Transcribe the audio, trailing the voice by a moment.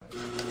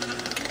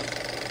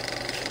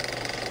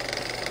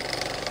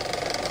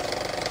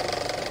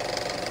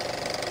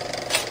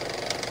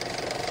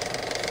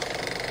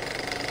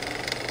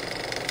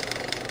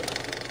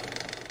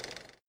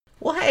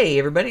Hey,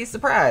 everybody,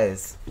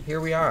 surprise! Here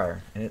we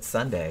are, and it's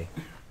Sunday.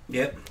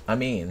 Yep. I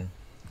mean,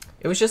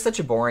 it was just such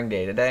a boring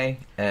day today,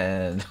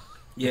 and...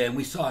 Yeah, and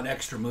we saw an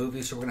extra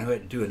movie, so we're going to go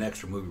ahead and do an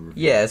extra movie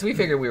review. Yeah, so we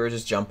figured we would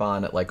just jump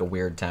on at, like, a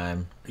weird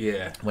time.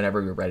 Yeah.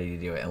 Whenever we were ready to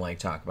do it and, like,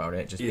 talk about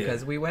it, just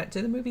because we went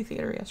to the movie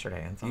theater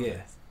yesterday and saw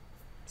this.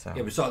 So.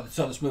 Yeah, we saw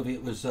this movie.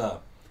 It was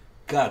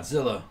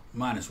Godzilla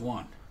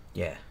 -1.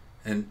 Yeah.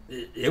 And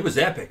it was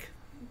epic.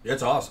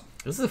 It's awesome.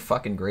 This is a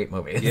fucking great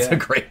movie. It's a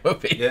great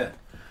movie. Yeah.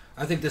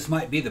 I think this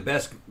might be the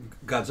best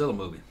Godzilla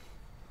movie.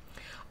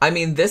 I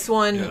mean, this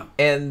one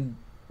and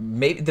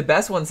maybe the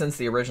best one since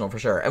the original for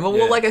sure. And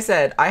well, like I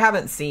said,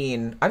 I've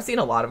seen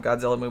a lot of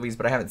Godzilla movies,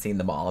 but I haven't seen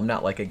them all. I'm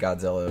not like a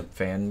Godzilla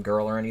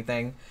fangirl or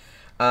anything.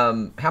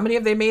 How many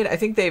have they made? I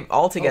think they've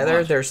all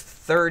together. There's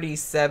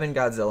 37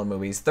 Godzilla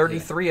movies.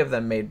 33 of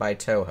them made by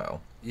Toho.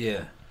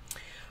 Yeah.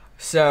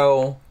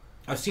 So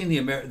I've seen the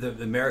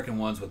American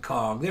ones with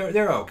Kong.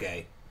 They're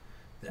okay.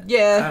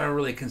 Yeah. I don't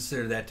really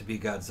consider that to be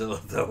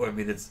Godzilla though. I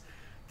mean,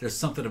 there's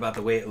something about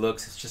the way it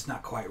looks. It's just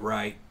not quite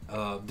right.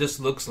 This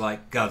looks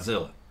like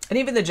Godzilla. And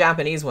even the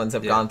Japanese ones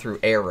have gone through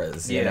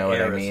eras, you know what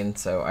eras. I mean?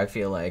 So I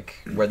feel like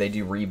where they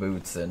do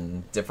reboots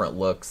and different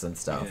looks and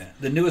stuff. Yeah.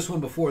 The newest one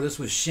before this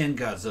was Shin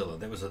Godzilla.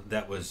 That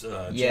was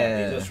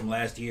Japanese. It was from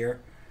last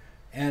year.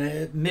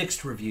 And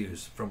mixed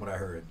reviews from what I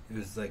heard. It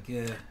was like,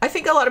 I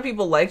think a lot of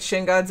people liked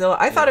Shin Godzilla.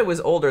 I thought it was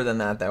older than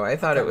that though. I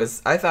thought it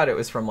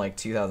was from like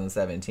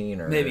 2017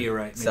 or maybe you're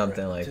right.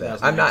 Something like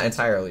that. I'm not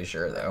entirely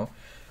sure though.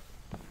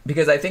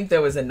 Because I think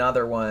there was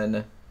another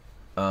one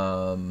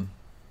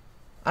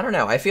I don't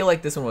know. I feel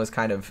like this one was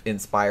kind of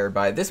inspired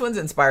by... This one's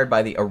inspired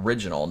by the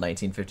original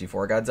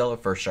 1954 Godzilla,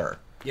 for sure.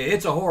 Yeah,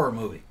 it's a horror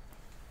movie.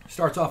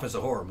 Starts off as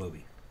a horror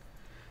movie.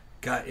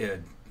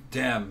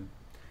 Damn.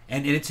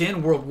 And it's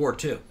in World War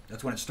II.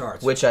 That's when it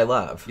starts. Which I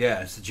love.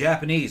 Yeah, it's the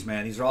Japanese,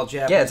 man. These are all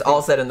Japanese. Yeah, it's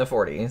all set in the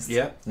 40s.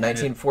 Yep.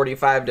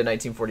 1945 to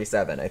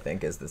 1947, I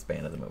think, is the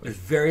span of the movie. There's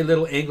very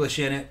little English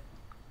in it.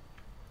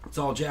 It's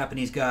all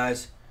Japanese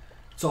Guys.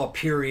 It's all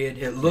period.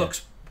 It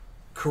looks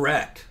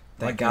correct.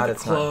 Thank God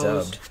it's not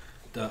dubbed.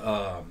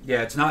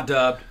 It's not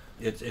dubbed.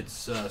 It's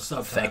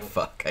subtitled. Thank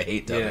fuck. I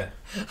hate dubbing.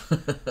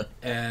 Yeah.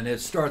 And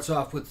it starts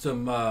off with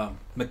some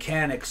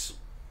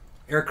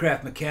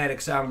aircraft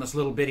mechanics out on this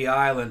little bitty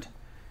island,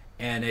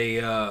 and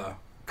a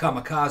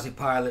kamikaze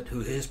pilot who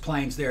his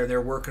plane's there. They're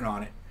working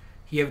on it.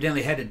 He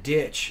evidently had to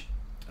ditch.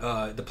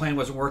 The plane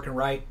wasn't working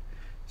right,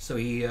 so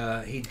he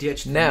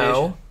ditched.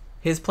 No,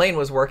 his plane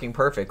was working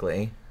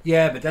perfectly.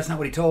 Yeah, but that's not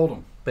what he told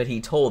them. But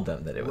he told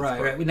them that it was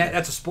right.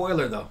 That's a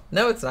spoiler, though.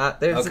 No, it's not.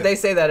 They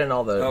say that in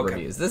all the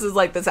reviews. This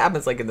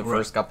happens like in the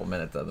first couple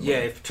minutes of the movie. Yeah,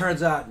 it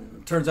turns out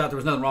there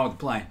was nothing wrong with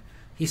the plane.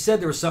 He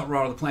said there was something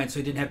wrong with the plane, so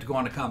he didn't have to go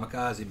on a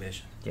kamikaze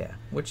mission. Yeah,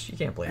 which you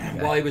can't blame the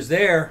guy. While he was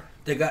there,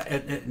 they got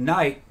at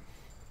night.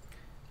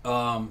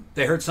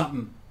 They heard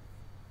something,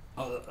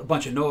 a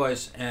bunch of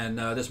noise, and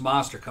this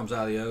monster comes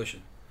out of the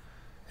ocean.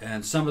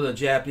 And some of the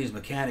Japanese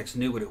mechanics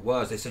knew what it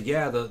was. They said,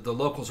 "Yeah, the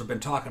locals have been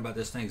talking about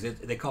this thing.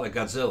 They call it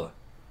Godzilla."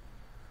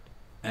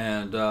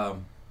 And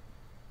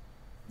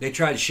they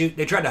tried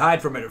to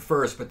hide from it at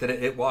first, but then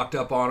it walked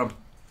up on them,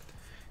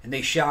 and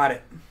they shot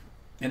it,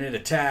 and it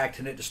attacked,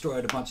 and it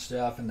destroyed a bunch of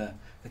stuff. And the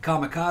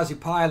kamikaze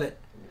pilot,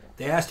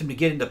 they asked him to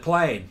get into the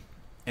plane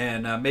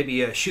and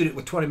maybe shoot it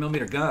with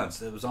 20mm guns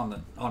that was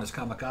on his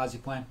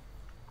kamikaze plane.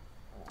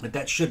 But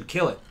that should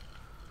kill it.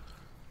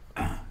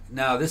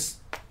 Now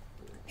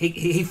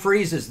he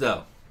freezes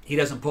though. He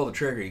doesn't pull the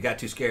trigger. He got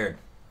too scared.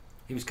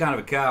 He was kind of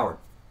a coward.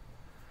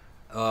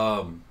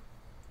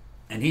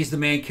 And he's the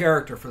main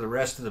character for the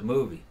rest of the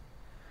movie.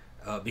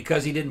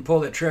 Because he didn't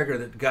pull that trigger,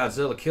 that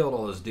Godzilla killed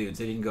all those dudes.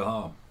 They didn't go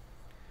home.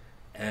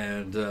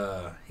 And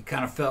he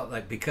kind of felt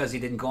like because he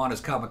didn't go on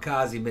his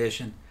kamikaze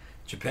mission,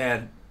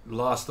 Japan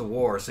lost the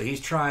war. So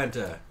he's trying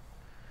to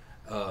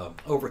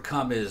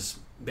overcome his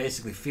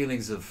basically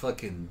feelings of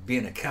fucking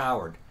being a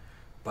coward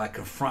by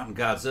confronting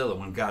Godzilla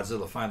when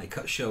Godzilla finally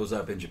shows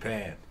up in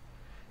Japan.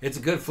 It's a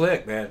good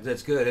flick, man.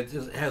 It's good. It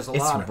has a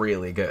lot. It's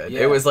really good.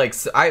 Yeah. It was like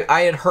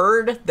I had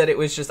heard that it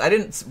was just I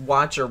didn't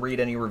watch or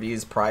read any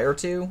reviews prior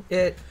to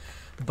it,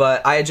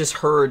 but I had just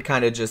heard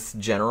kind of just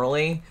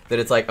generally that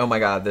it's like, oh my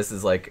god, this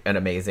is like an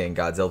amazing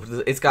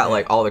Godzilla. It's got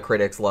like all the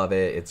critics love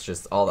it. It's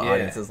just all the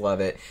audiences love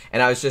it,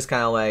 and I was just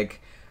kind of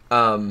like,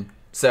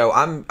 so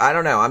I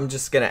don't know. I'm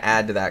just gonna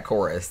add to that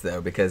chorus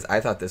though because I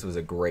thought this was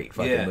a great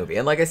fucking movie.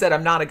 And like I said,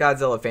 I'm not a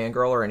Godzilla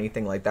fangirl or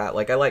anything like that.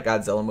 Like I like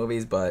Godzilla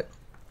movies, but.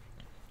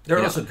 They're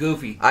also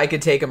goofy. I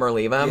could take them or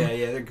leave them. Yeah,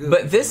 they're goofy.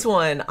 But this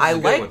one, I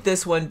liked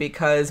this one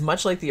because,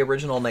 much like the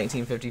original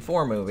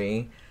 1954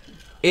 movie,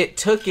 it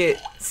took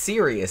it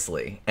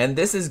seriously. And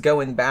this is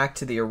going back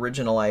to the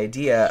original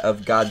idea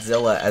of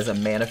Godzilla as a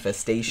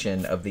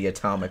manifestation of the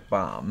atomic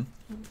bomb.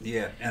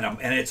 Yeah, and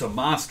it's a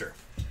monster.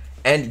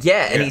 And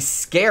and he's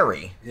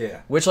scary.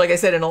 Yeah. Which, like I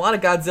said, in a lot of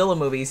Godzilla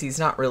movies, he's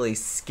not really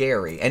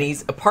scary. And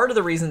he's a part of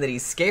the reason that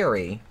he's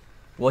scary,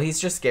 well,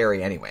 he's just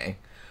scary anyway.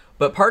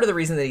 But part of the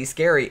reason that he's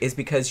scary is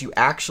because you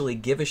actually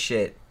give a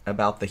shit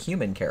about the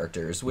human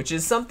characters, which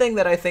is something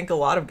that I think a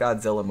lot of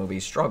Godzilla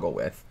movies struggle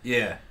with.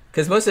 Yeah.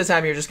 Because most of the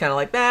time you're just kind of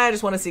like, I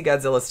just want to see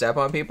Godzilla step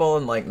on people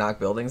and like knock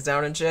buildings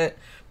down and shit.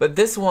 But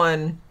this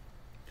one,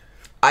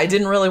 I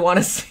didn't really want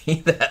to see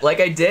that. Like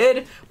I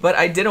did, but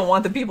I didn't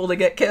want the people to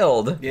get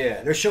killed.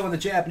 Yeah, they're showing the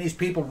Japanese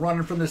people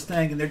running from this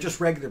thing, and they're just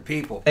regular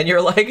people. And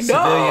you're like, no,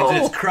 civilians,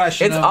 and it's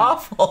crushing it's them.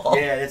 awful.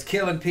 Yeah, it's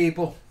killing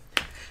people.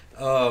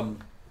 But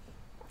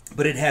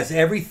it has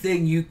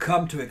everything you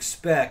come to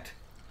expect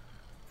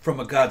from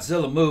a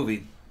Godzilla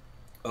movie.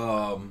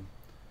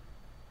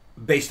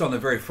 Based on the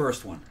very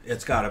first one,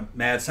 it's got a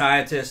mad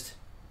scientist.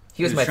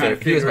 He was my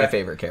favorite. He was my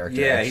favorite character.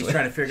 Yeah, actually. he's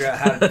trying to figure out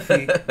how to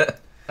defeat.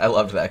 I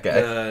loved that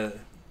guy.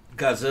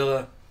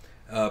 Godzilla,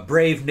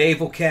 brave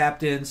naval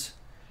captains,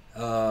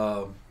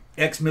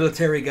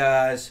 ex-military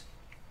guys,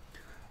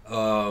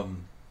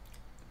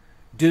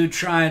 dude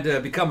trying to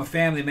become a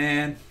family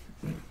man,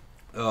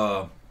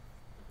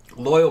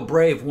 loyal,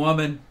 brave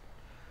woman.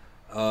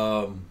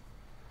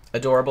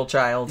 Adorable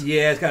child.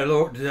 Yeah, it's got a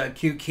little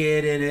cute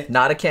kid in it.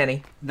 Not a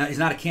Kenny. No, he's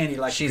not a Kenny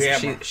like she's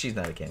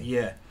not a Kenny.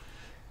 Yeah,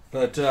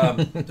 but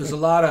there's a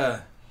lot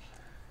of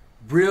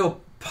real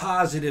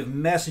positive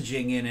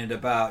messaging in it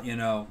about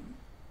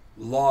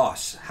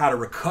loss, how to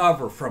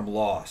recover from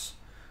loss,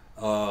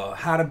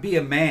 how to be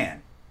a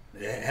man.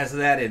 It has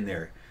that in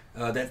there.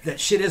 That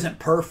shit isn't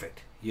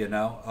perfect.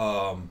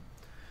 The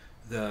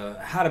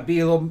how to be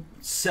a little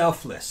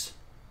selfless.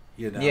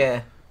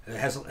 Yeah. It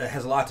has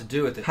a lot to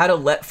do with it. How to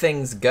let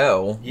things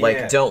go. Yeah.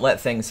 Like, don't let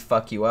things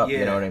fuck you up. Yeah.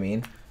 You know what I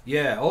mean?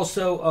 Yeah.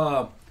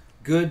 Also,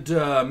 good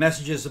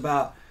messages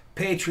about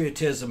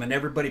patriotism and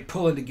everybody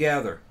pulling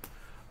together.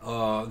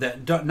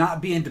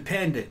 Not being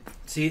dependent.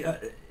 See,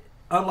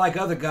 unlike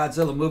other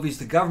Godzilla movies,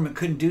 the government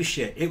couldn't do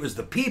shit. It was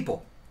the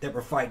people that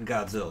were fighting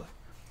Godzilla.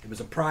 It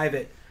was a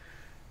private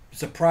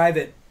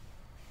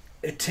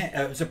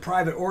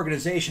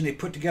organization they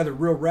put together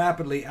real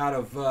rapidly out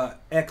of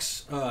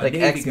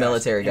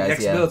ex-military guys.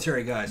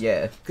 Ex-military guys.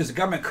 Yeah. Because the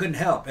government couldn't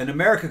help, and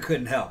America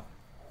couldn't help.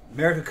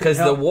 Because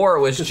the war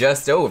was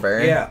just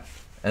over. Yeah.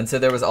 And so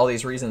there was all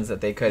these reasons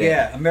that they couldn't.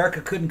 Yeah,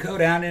 America couldn't go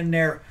down in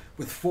there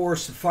with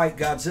force to fight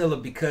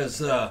Godzilla because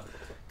the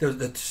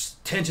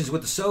tensions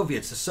with the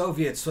Soviets. The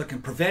Soviets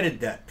fucking prevented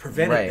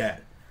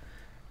that.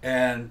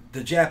 And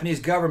the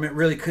Japanese government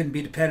really couldn't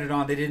be depended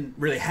on. They didn't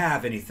really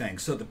have anything,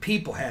 so the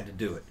people had to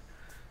do it.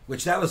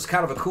 Which that was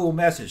kind of a cool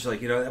message. Like,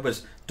 that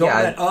was, don't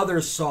let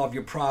others solve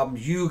your problem.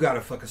 You got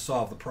to fucking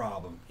solve the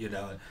problem,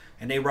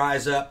 And they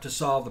rise up to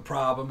solve the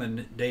problem,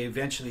 and they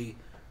eventually,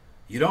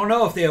 you don't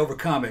know if they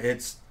overcome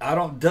it.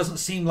 Doesn't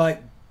seem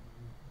like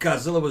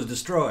Godzilla was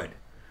destroyed.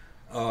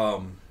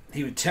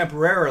 He would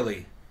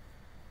temporarily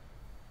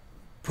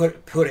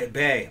put at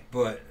bay,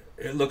 but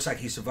it looks like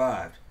he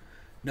survived.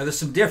 Now, there's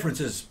some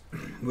differences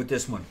with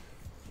this one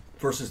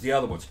versus the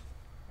other ones.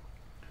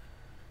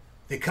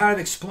 They kind of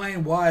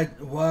explain why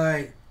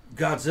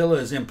Godzilla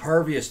is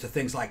impervious to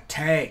things like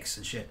tanks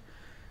and shit.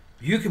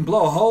 You can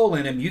blow a hole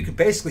in him, you can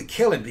basically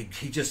kill him.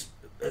 He just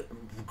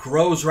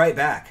grows right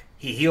back.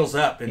 He heals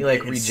up. He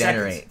regenerates.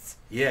 Seconds.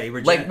 Yeah, he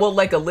regenerates.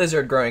 Like a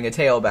lizard growing a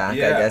tail back, I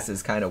guess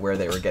is kind of where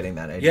they were getting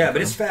that idea. Yeah,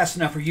 but it's fast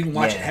enough where you can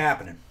watch it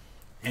happening.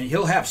 And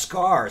he'll have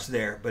scars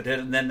there, but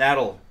then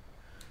that'll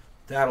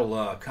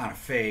kind of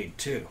fade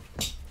too.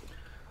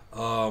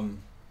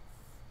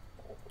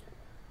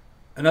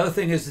 Another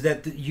thing is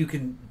that you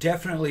can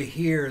definitely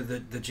hear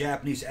the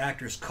Japanese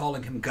actors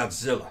calling him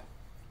Godzilla.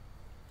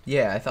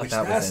 Yeah, I thought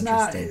that was interesting. That's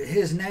not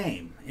his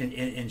name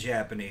in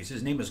Japanese.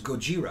 His name is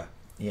Gojira.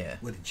 Yeah.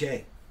 With a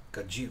J.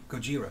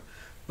 Gojira.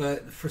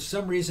 But for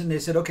some reason they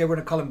said, okay, we're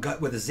going to call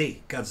him with a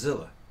Z,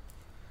 Godzilla.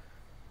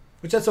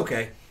 Which that's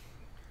okay.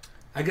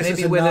 I guess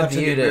maybe it's a with nod a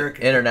view to the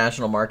to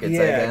international markets,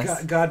 I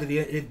guess.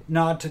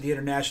 Nod to the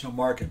international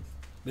market.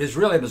 His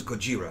real name is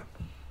Gojira.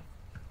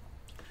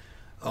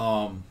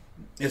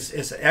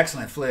 It's an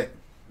excellent flick.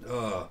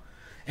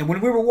 And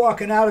when we were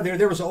walking out of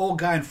there was an old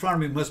guy in front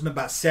of me, must have been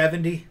about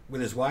 70,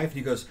 with his wife, and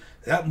he goes,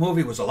 "That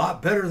movie was a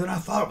lot better than I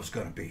thought it was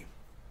going to be."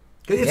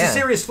 It's a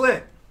serious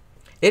flick.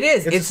 It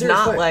is. It's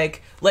not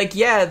flick. like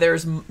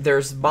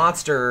there's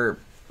monster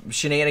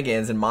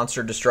shenanigans and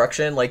monster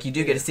destruction. Like, you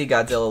do get to see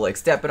Godzilla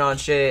stepping on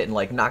shit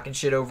and knocking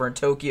shit over in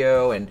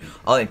Tokyo and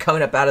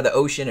coming up out of the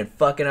ocean and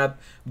fucking up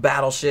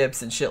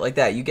battleships and shit like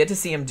that. You get to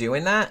see him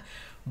doing that,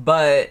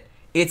 but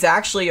it's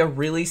actually a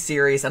really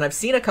serious, and I've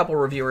seen a couple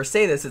reviewers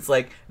say this, it's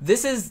like,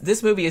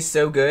 this movie is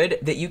so good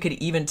that you could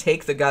even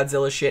take the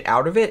Godzilla shit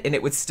out of it and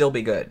it would still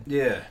be good.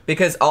 Yeah.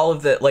 Because all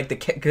of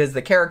because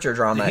the character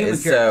drama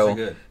is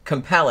so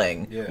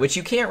compelling, which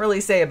you can't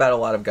really say about a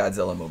lot of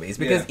Godzilla movies.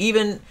 Because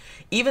even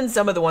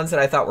some of the ones that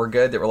I thought were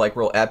good, that were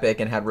real epic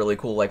and had really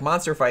cool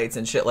monster fights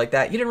and shit like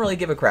that, you didn't really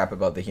give a crap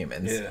about the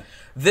humans. Yeah.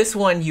 This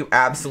one you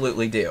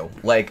absolutely do.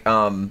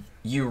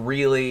 You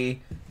really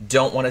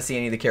don't want to see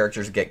any of the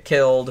characters get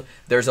killed.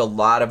 There's a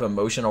lot of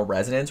emotional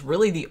resonance.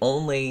 Really, the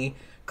only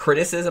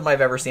criticism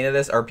I've ever seen of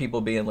this are people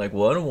being like,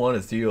 well, I don't want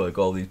to see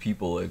all these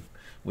people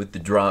with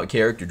the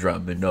character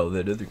drama and all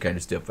that other kind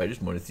of stuff. I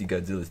just want to see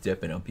Godzilla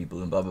stepping on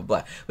people and blah, blah,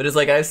 blah. But it's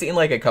I've seen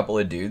a couple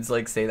of dudes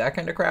say that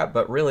kind of crap,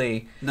 but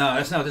really... No,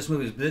 that's not what this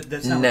movie is.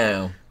 That's not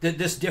no.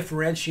 This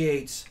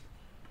differentiates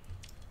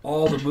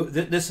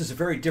this is a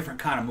very different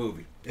kind of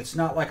movie. It's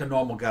not like a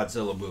normal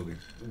Godzilla movie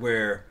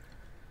where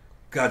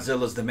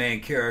Godzilla's the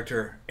main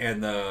character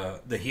and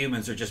the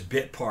humans are just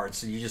bit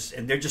parts,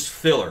 and they're just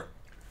filler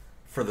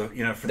for the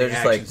for they're the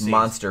just action like scenes.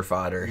 monster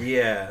fodder.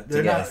 Yeah,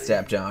 to get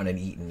stepped on and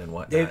eaten and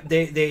whatnot.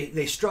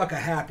 They struck a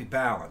happy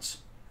balance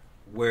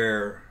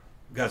where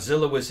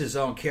Godzilla was his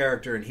own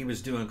character and he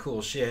was doing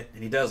cool shit,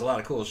 and he does a lot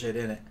of cool shit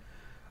in it.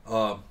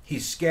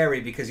 He's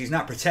scary because he's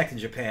not protecting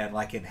Japan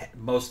like in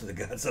most of the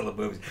Godzilla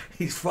movies.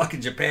 He's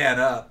fucking Japan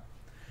up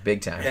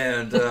big time.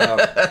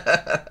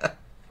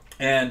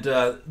 And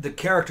the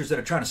characters that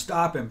are trying to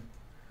stop him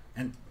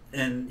and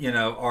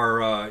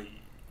are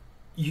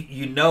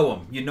you know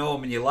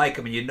them and you like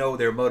them and you know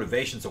their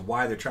motivations of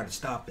why they're trying to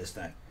stop this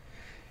thing,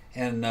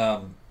 and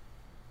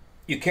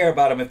you care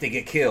about them if they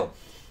get killed,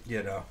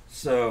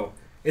 so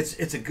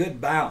it's a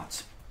good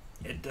balance.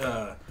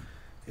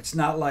 It's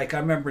not like I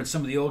remember in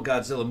some of the old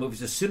Godzilla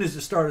movies, as soon as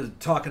it started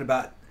talking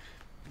about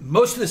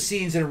most of the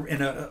scenes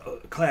in a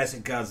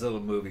classic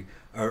Godzilla movie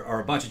are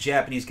a bunch of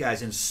Japanese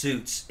guys in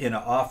suits in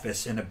an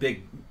office in a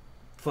big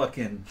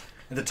fucking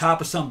at the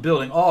top of some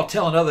building, all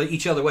telling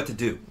each other what to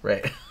do.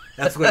 Right.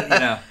 That's what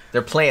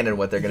they're planning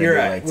what they're going to do.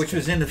 Right. Which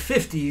was in the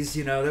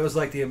 50s. That was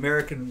like the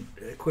American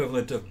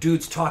equivalent of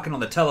dudes talking on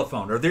the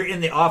telefone, or they're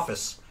in the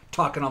office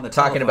talking on the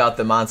telephone. Talking about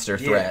the monster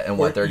threat and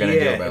what they're going to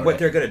do about it. What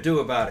they're going to do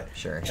about it.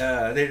 Sure.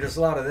 There's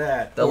a lot of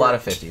that. A lot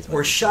of 50s.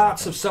 Or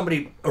shots of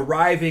somebody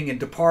arriving and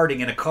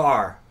departing in a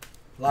car.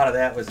 A lot of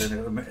that was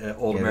in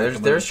old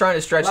American They're just trying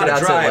to stretch it out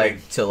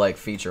to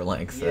feature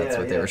length. Yeah, That's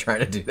what they were trying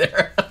to do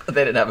there.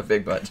 They didn't have a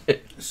big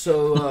budget.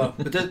 So,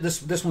 but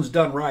this one's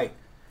done right.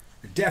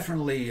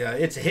 Definitely,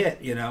 it's a hit.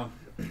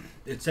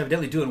 It's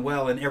evidently doing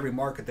well in every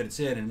market that it's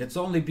in, and it's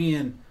only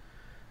being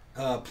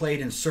played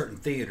in certain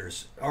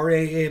theaters. Our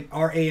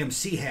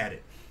AMC had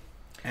it.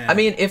 And I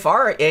mean, if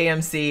our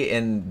AMC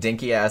in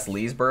dinky ass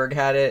Leesburg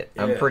had it,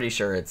 I'm pretty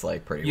sure it's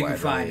like pretty you wide can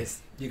find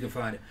release. it. You can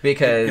find it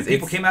because and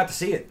people came out to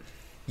see it.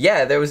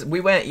 Yeah,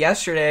 we went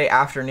yesterday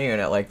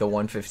afternoon at like the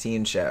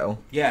 1:15 show.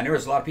 Yeah, and there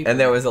was a lot of people. And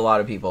there was a lot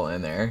of people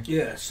in there.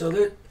 Yeah, so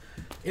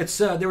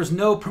there was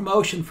no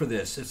promotion for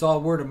this. It's all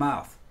word of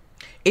mouth.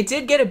 It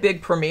did get a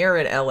big premiere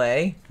in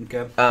LA.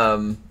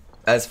 Okay.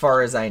 As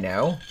far as I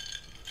know.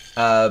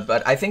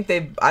 But I think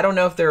I don't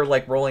know if they're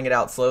like rolling it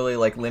out slowly,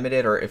 like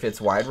limited, or if it's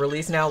wide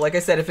release now. Like I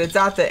said, if it's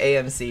at the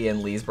AMC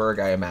in Leesburg,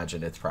 I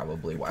imagine it's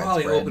probably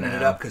widespread. Probably opening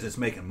it up because it's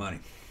making money.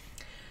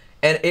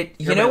 And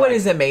you know what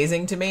is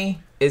amazing to me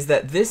is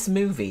that this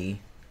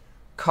movie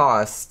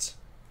cost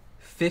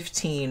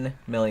 $15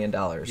 million.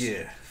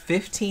 Yeah.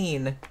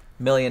 $15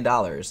 million.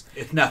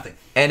 It's nothing.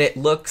 And it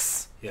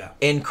looks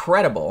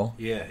incredible.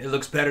 Yeah, it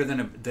looks better than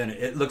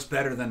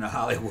a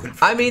Hollywood.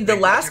 I mean, the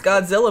last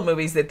Godzilla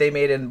movies that they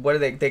made in what do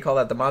they call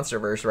that, the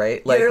MonsterVerse,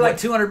 right? Like, they're like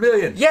 $200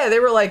 million. Yeah,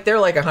 they're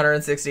like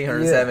 160,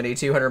 170,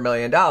 $200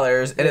 million,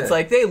 and it's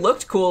like they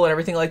looked cool and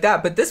everything like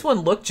that. But this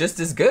one looked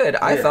just as good,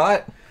 I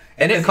thought.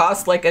 And it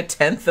cost like a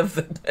tenth of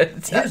the.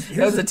 It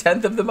was a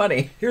tenth of the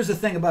money. Here's the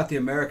thing about the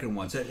American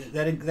ones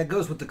that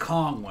goes with the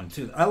Kong one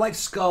too. I like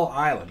Skull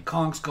Island,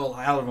 Kong Skull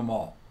Island of them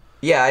all.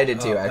 Yeah, I did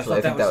too. Actually,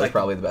 I think that was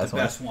probably the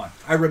best one.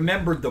 I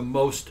remembered the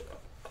most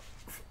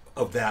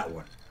of that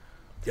one.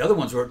 The other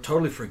ones were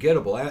totally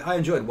forgettable. I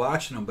enjoyed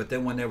watching them, but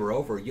then when they were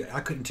over, I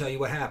couldn't tell you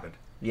what happened.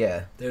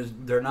 Yeah,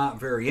 they're not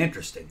very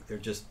interesting. They're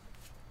just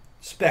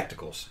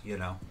spectacles,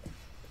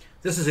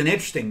 This is an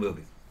interesting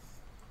movie.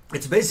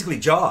 It's basically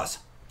Jaws.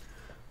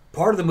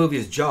 Part of the movie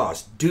is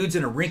Jaws. Dudes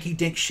in a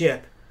rinky-dink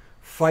ship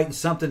fighting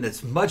something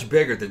that's much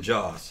bigger than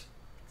Jaws.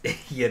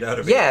 You know what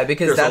I mean? Yeah,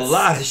 because there's a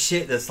lot of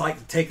shit that's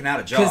like taken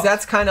out of Jaws. Because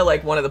that's kind of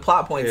like one of the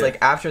plot points. Yeah. Like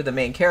after the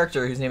main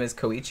character, whose name is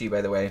Koichi,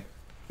 by the way,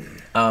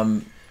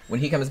 when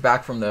he comes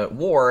back from the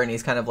war, and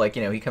he's kind of like,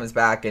 he comes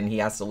back and he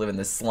has to live in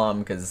this slum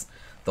because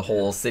the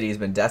whole city's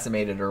been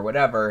decimated or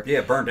whatever. Yeah,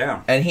 burned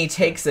down. And he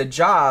takes a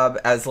job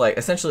as like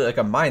essentially like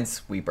a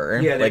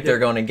minesweeper. Yeah, they're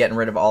going and getting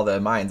rid of all the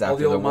mines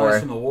after the war. All the old mines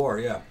from the war,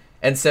 yeah.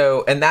 And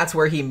that's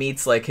where he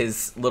meets like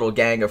his little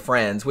gang of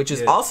friends, which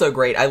is also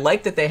great. I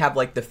like that they have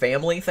like the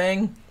family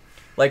thing,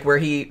 like where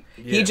he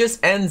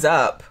just ends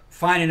up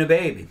finding a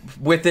baby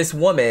with this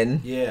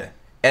woman. Yeah.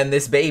 And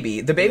this baby.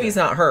 The baby's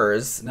not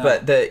hers,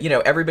 but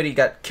everybody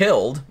got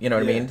killed, you know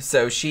what I mean?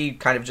 So she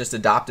kind of just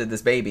adopted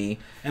this baby.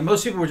 And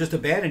most people were just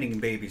abandoning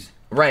babies.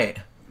 Right.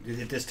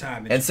 At this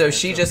time. And so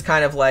she just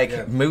kind of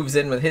like moves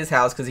in with his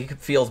house because he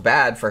feels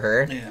bad for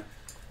her. Yeah.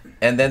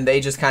 And then they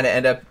just kind of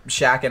end up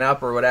shacking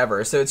up or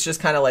whatever. So it's just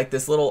kind of like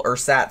this little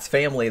ersatz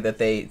family that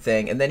they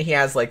thing. And then he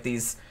has like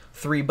these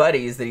 3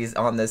 buddies that he's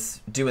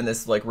doing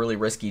this like really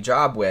risky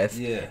job with.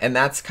 Yeah. And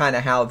that's kind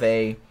of how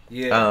they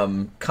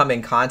come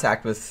in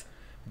contact with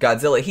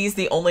Godzilla. He's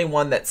the only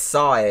one that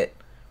saw it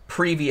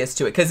previous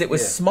to it because it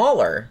was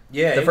smaller.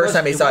 Yeah. The first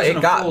time he saw it,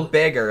 it got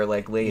bigger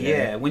like later.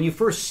 Yeah. When you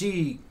first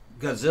see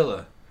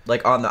Godzilla,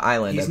 like on the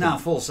island, he's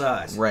not full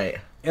size. Right.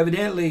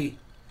 Evidently,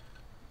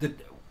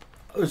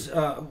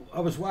 I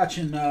was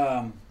watching,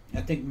 I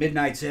think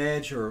Midnight's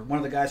Edge, or one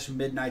of the guys from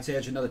Midnight's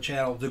Edge, another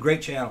channel, the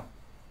great channel.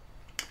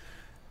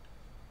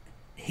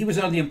 he was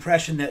under the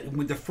impression that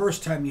when the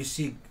first time you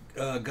see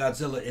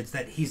Godzilla, it's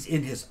that he's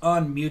in his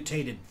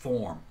unmutated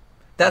form.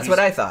 That's what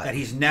I thought. That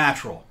he's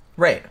natural.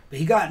 Right. But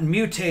he got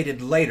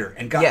mutated later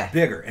and got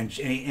bigger, and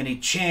he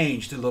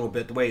changed a little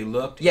bit the way he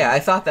looked. Yeah, I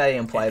thought that he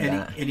implied and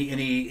that.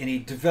 He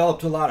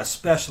developed a lot of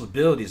special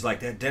abilities like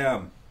that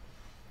damn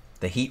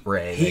the heat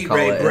ray. Heat they call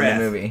ray it breath, in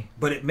the movie.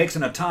 But it makes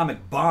an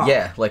atomic bomb.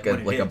 Yeah, like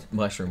a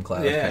mushroom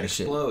cloud yeah, kind it of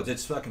shit. explodes.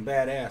 It's fucking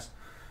badass.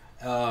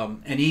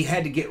 And he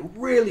had to get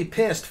really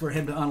pissed for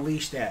him to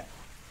unleash that.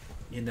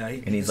 You know,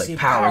 and he's like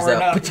powers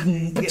up.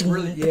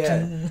 Really, yeah.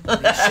 And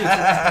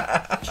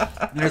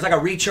there's like a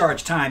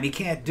recharge time. He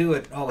can't do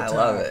it all the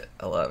time.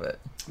 I love it.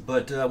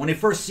 But when you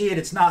first see it,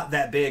 it's not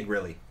that big,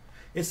 really.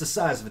 It's the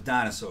size of a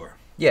dinosaur.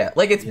 Yeah,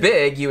 like it's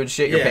big. You would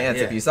shit your pants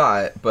if you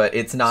saw it, but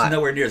it's not. It's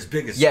nowhere near as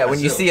big as. Yeah, when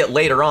you see it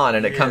later on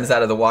and it comes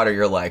out of the water,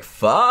 you're like,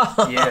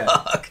 fuck.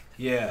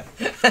 Yeah.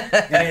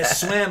 And it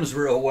swims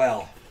real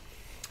well.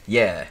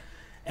 Yeah.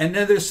 And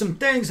then there's some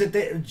things that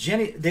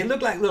they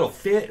look like little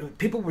fish.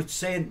 People were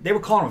saying, they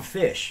were calling them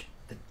fish.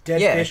 The dead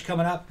fish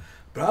coming up.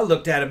 But I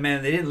looked at them,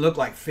 man, they didn't look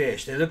like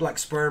fish. They looked like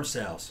sperm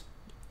cells.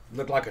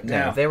 Looked like a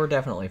No, they were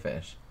definitely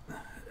fish.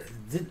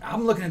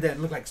 I'm looking at that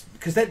and look like,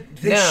 because they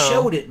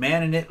showed it,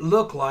 man, and it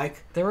looked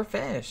like they were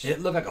fish.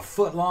 It looked like a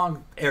foot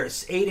long or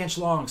 8-inch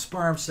long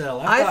sperm cell.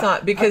 I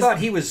thought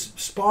he was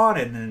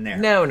spawning in there.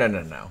 No.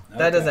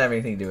 That doesn't have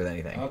anything to do with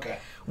anything. Okay.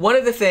 One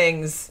of the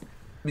things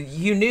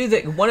you knew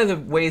that one of the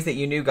ways that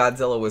you knew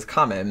Godzilla was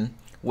coming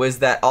was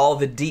that all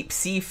the deep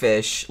sea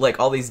fish, like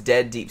all these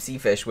dead deep sea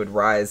fish, would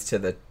rise to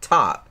the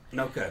top.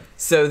 Okay.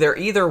 So they're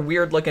either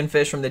weird-looking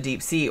fish from the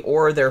deep sea,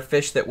 or they're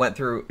fish that went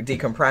through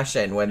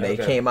decompression when they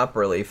came up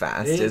really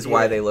fast. Is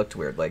why they looked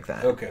weird like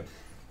that. Okay.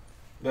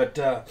 But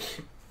I'm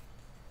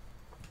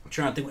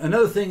trying to think.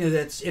 Another thing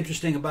that's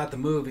interesting about the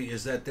movie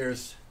is that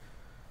there's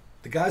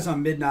the guys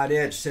on Midnight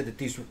Edge said that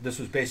this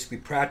was basically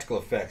practical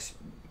effects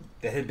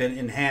that had been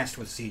enhanced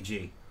with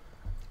CG.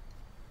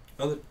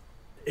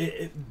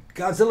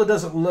 Godzilla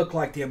doesn't look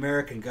like the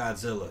American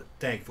Godzilla,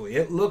 thankfully.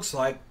 It looks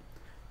like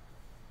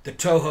the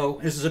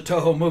Toho. This is a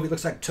Toho movie. It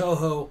looks like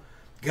Toho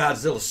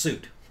Godzilla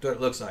suit. That's what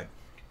it looks like.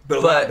 But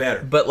a lot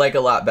better. But like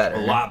a lot better. A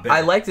lot better. I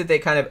like that they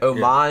kind of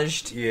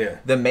homaged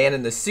the man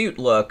in the suit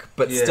look,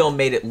 but still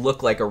made it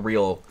look like a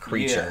real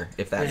creature.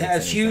 If that makes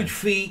has any huge sense.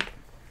 feet.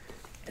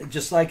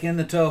 Just like in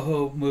the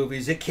Toho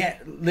movies, it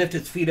can't lift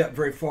its feet up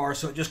very far,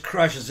 so it just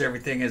crushes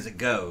everything as it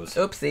goes.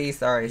 Oopsie,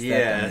 sorry,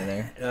 stepped in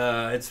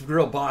there. It's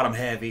real bottom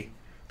heavy.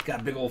 It's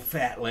got big old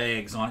fat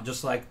legs on it,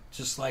 just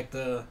like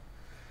the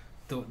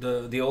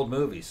old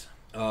movies.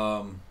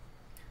 Now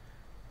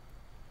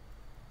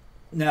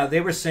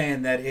they were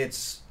saying that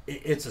it's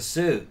a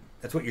suit.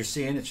 That's what you're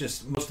seeing. It's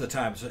just most of the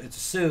time it's a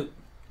suit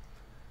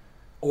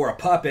or a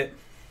puppet,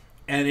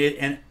 and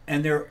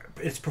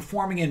it's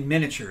performing in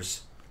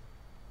miniatures.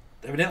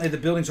 Evidently, the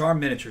buildings are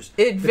miniatures.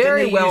 It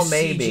very well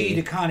may CG be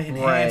to kind of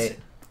enhance it.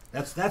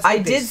 That's. I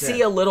did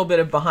see a little bit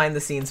of behind the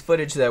scenes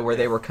footage though, where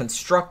they were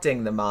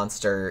constructing the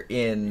monster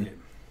in,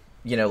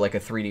 like a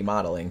 3D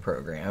modeling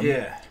program.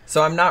 Yeah.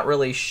 So I'm not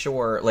really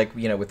sure, like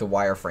with the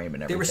wireframe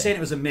and everything. They were saying it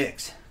was a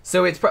mix.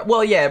 So it's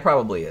it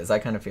probably is. I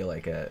kind of feel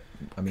like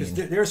because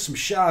there's some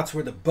shots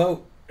where the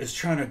boat is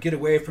trying to get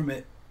away from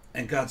it,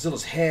 and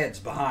Godzilla's head's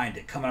behind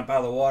it, coming up out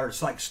of the water.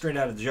 It's like straight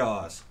out of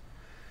Jaws.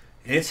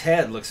 And its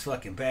head looks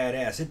fucking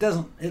badass.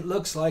 It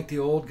looks like the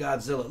old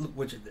Godzilla,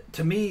 which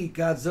to me,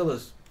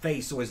 Godzilla's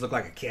face always looked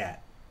like a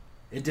cat.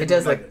 It does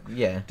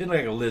didn't look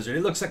like a lizard.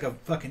 It looks like a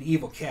fucking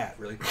evil cat,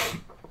 really.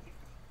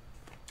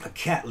 A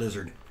cat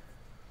lizard.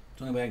 That's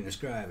the only way I can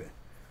describe it.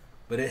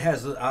 But it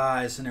has the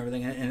eyes and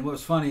everything. And what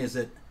was funny is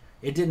that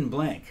it didn't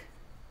blink.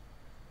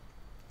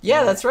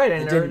 Yeah, that's right. I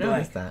never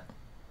noticed that.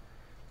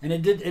 And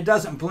it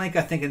doesn't blink,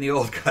 I think, in the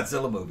old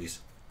Godzilla movies.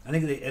 I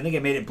think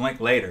it made it blink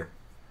later.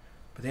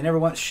 But they never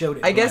once showed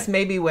it. I guess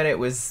maybe when it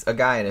was a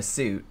guy in a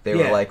suit, they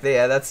were like,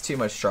 that's too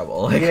much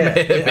trouble. Like,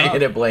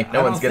 making it blink.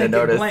 No one's going to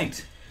notice. It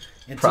blinked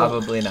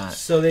Probably not.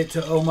 So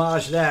to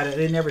homage that,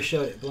 they never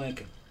showed it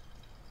blinking.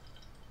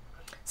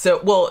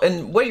 So,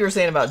 and what you were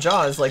saying about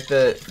Jaws, like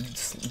the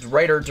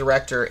writer,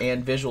 director,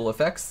 and visual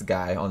effects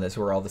guy on this,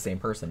 who are all the same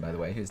person, by the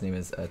way, whose name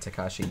is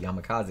Takashi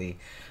Yamakaze,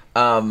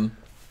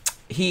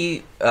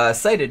 he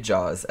cited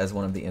Jaws as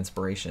one of the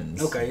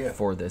inspirations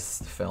for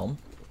this film.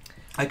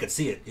 I could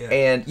see it, yeah.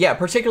 And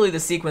particularly the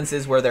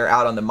sequences where they're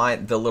out on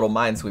the little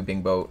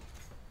minesweeping boat.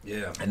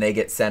 Yeah. And they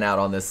get sent out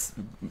on this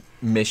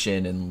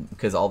mission, and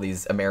because all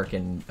these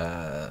American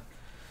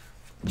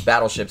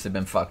battleships have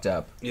been fucked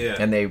up. Yeah.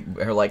 And they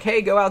are like,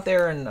 hey, go out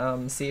there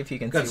and see if you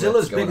can see what's going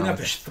on. Godzilla's big enough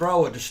to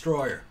throw a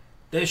destroyer.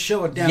 They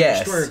show a damn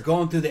destroyer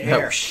going through the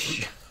air.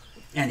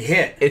 And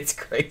hit. It's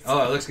crazy.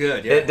 Oh, it looks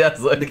good. Yeah. It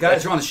does look good. The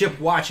guys are on the ship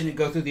watching it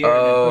go through the air.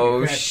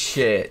 Oh,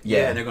 shit.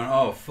 Yeah. And they're going,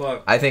 oh,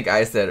 fuck. I think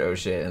I said, oh,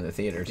 shit, in the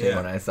theater, too,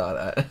 when I saw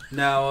that.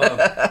 Now,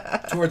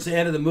 towards the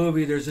end of the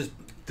movie, there's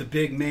the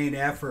big main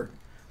effort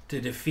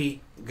to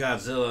defeat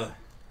Godzilla.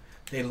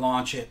 They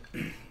launch it.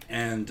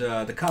 And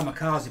the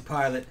kamikaze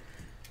pilot,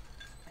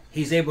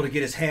 he's able to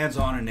get his hands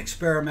on an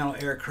experimental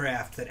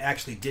aircraft that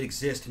actually did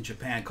exist in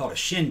Japan called a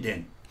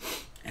Shinden.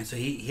 And so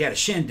he had a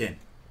Shinden.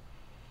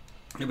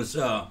 It was,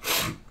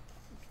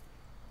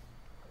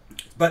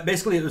 but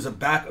basically it was a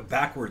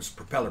backwards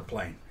propeller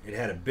plane. It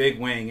had a big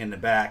wing in the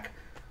back,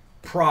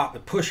 a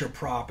pusher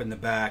prop in the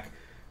back,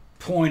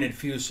 pointed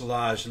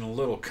fuselage, and a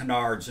little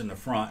canards in the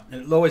front.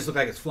 And it always looked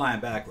like it's flying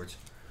backwards.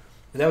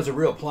 But that was a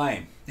real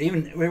plane. We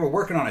were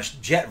working on a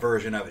jet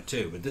version of it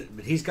too,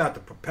 but he's got the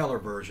propeller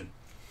version.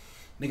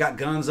 They got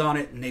guns on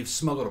it, and they've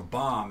smuggled a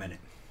bomb in it.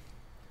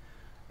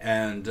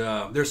 And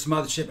there's some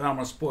other shit, but I don't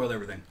want to spoil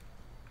everything.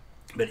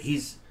 But he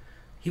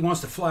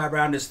wants to fly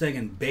around this thing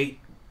and bait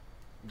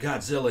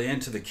Godzilla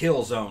into the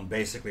kill zone,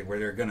 basically, where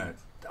they're gonna.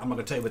 I'm not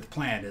gonna tell you what the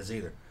plan is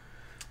either.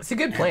 It's a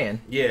good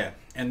plan.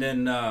 And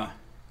then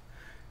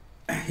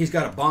he's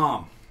got a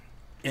bomb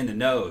in the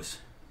nose.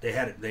 They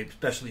had it. They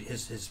especially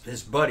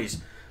his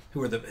buddies,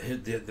 who were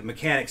the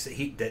mechanics that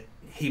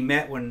he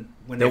met when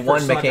the they one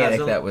first saw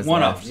mechanic Godzilla. that was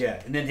one left. of them,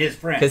 and then his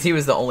friend, because he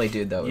was the only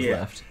dude that was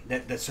left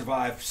that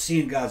survived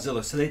seeing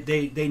Godzilla. So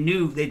they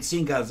knew they'd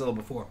seen Godzilla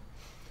before.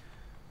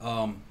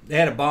 They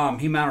had a bomb.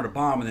 He mounted a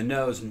bomb in the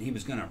nose, and he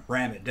was going to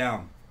ram it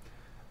down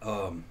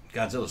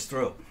Godzilla's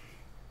throat.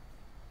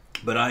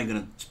 But I ain't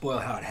going to spoil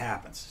how it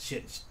happens.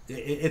 Shit,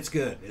 it's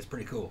good. It's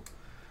pretty cool.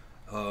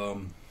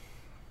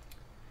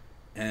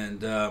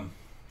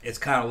 It's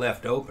kind of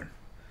left open.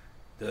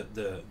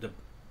 The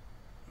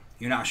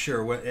you're not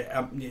sure what.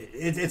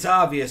 It's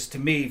obvious to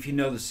me if you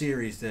know the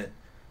series that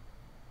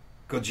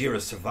Gojira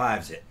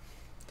survives it.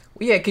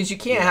 Well, yeah, because you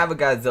can't have a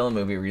Godzilla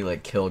movie where you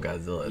like kill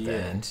Godzilla at the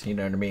end. You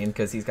know what I mean?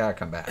 Because he's got to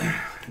come back.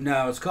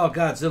 No, it's called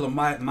Godzilla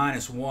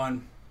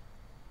 -1.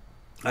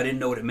 I didn't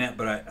know what it meant,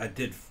 but I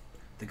did.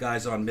 The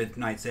guys on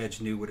Midnight's Edge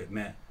knew what it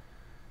meant.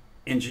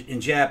 In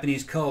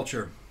Japanese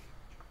culture,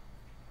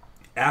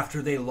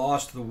 after they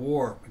lost the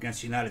war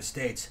against the United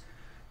States,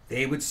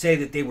 they would say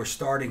that they were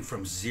starting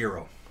from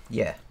zero.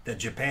 Yeah. That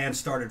Japan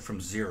started from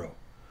zero.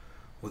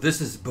 Well,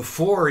 this is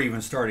before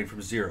even starting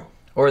from zero.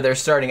 Or they're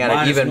starting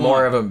at even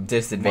more of a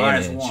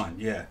disadvantage. -1,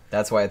 yeah.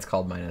 That's why it's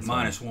called -1.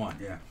 -1,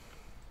 yeah.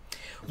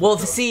 Well,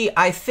 see,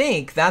 I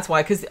think that's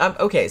why, because,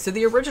 okay, so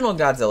the original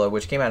Godzilla,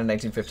 which came out in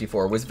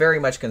 1954, was very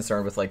much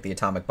concerned with, like, the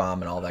atomic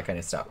bomb and all that kind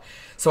of stuff.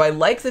 So I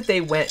like that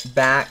they went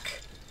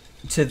back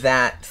to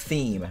that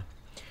theme.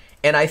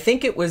 And I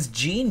think it was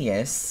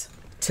genius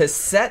to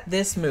set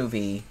this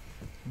movie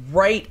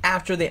right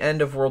after the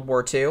end of World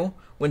War II,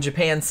 when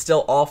Japan's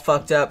still all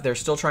fucked up. They're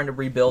still trying to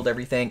rebuild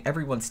everything.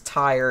 Everyone's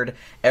tired.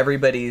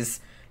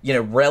 Everybody's,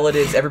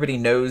 relatives. Everybody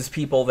knows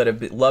people that have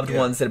been, loved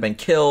ones that have been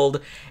killed.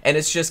 And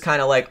it's just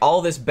kind of like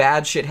all this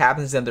bad shit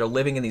happens to them. They're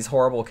living in these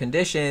horrible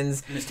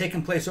conditions. And it's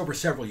taken place over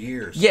several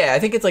years. Yeah, I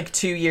think it's like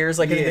 2 years.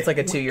 I think it's like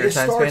a 2-year time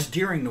span. It starts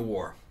during the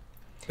war.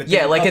 But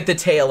yeah, like at the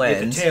tail end.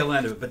 At the tail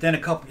end of it. But then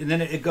and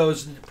then it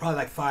goes probably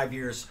like 5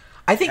 years.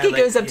 I think it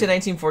goes up to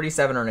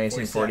 1947 or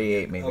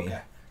 1948, maybe. Okay.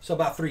 So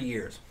about 3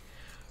 years.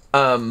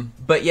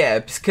 But yeah,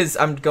 because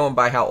I'm going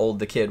by how old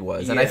the kid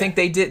was, and I think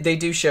they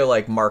do show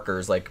like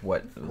markers, like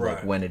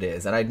like when it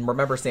is, and I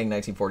remember saying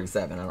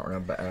 1947. I don't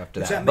remember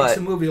after that. That makes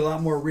the movie a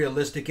lot more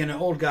realistic. In an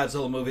old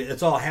Godzilla movie,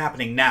 it's all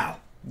happening now.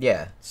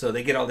 Yeah. So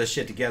they get all this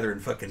shit together in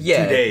fucking 2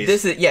 days.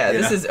 This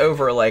is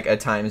over like a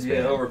time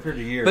span. Yeah, over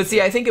 30 years. But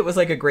see, I think it was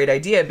like a great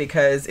idea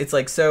because it's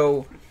like,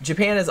 so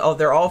Japan is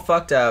they're all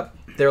fucked up.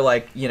 They're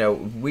like,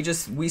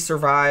 we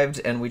survived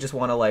and we just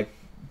want to like,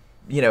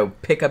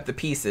 pick up the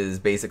pieces,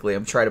 basically,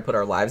 and try to put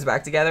our lives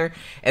back together.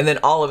 And then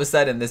all of a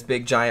sudden, this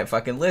big giant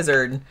fucking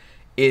lizard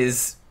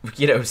is,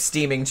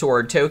 steaming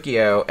toward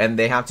Tokyo, and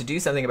they have to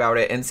do something about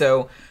it. And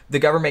so the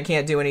government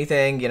can't do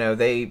anything.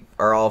 They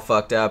are all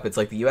fucked up. It's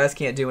like the U.S.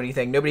 can't do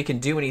anything. Nobody can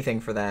do anything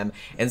for them.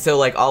 And so,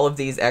 like, all of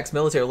these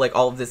ex-military, like,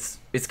 all of this,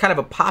 it's kind of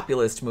a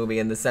populist movie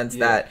in the sense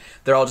that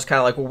they're all just kind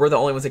of like, well, we're the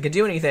only ones that can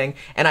do anything.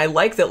 And I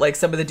like that, like,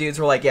 some of the dudes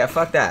were like, yeah,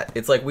 fuck that.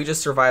 It's like, we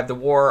just survived the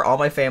war. All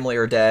my family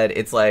are dead.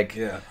 It's like,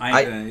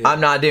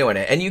 I'm not doing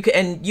it. And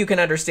you can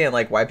understand,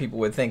 like, why people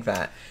would think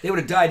that. They would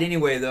have died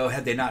anyway, though,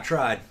 had they not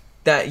tried.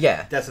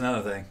 That's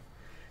another thing.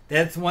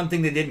 That's one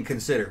thing they didn't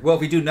consider. Well,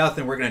 if we do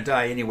nothing, we're going to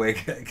die anyway.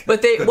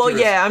 But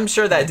I'm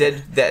sure that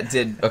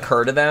did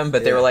occur to them.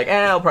 But they were like,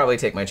 I'll probably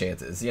take my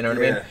chances. You know what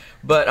I mean?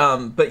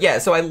 But yeah.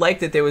 So I like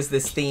that there was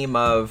this theme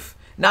of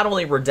not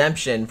only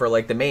redemption for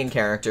like the main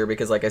character,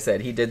 because like I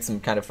said, he did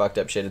some kind of fucked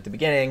up shit at the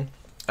beginning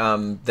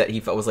that he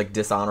felt was like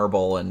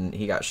dishonorable, and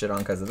he got shit on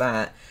because of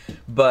that.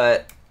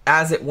 But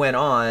as it went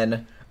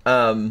on,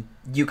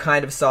 you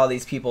kind of saw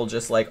these people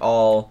just like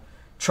all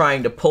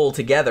trying to pull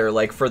together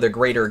like for the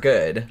greater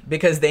good,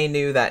 because they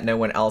knew that no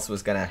one else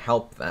was going to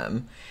help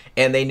them,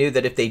 and they knew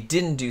that if they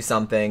didn't do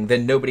something,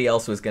 then nobody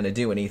else was going to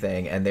do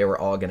anything, and they were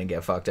all going to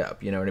get fucked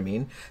up. You know what I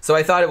mean? So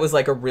I thought it was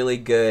like a really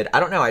good, I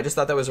don't know, I just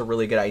thought that was a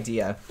really good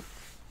idea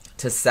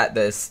to set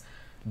this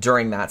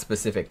during that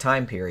specific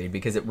time period,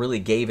 because it really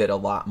gave it a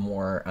lot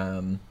more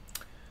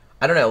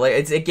I don't know,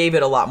 like it gave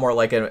it a lot more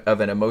like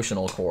of an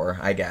emotional core,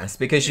 I guess,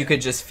 because you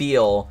could just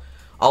feel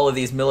all of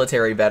these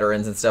military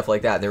veterans and stuff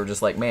like that. They were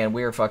just like, man,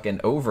 we're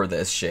fucking over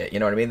this shit. You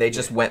know what I mean? They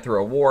just went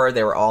through a war.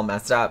 They were all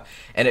messed up.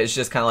 And it's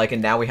just kind of like,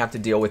 and now we have to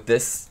deal with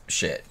this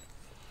shit.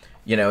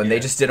 You know, and they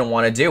just didn't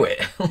want to do it.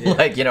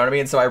 Like, you know what I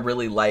mean? So I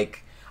really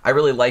liked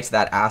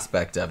that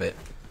aspect of it.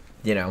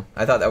 You know,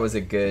 I thought that was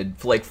a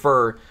good, like,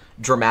 for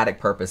dramatic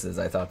purposes,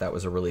 I thought that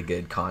was a really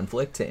good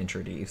conflict to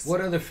introduce.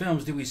 What other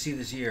films do we see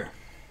this year?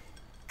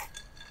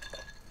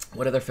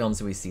 What other films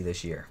do we see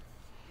this year?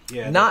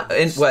 Yeah, Not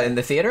in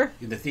the theater?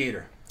 In the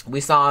theater.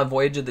 We saw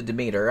Voyage of the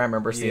Demeter. I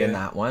remember seeing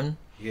that one.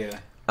 Yeah.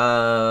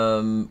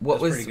 What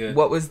was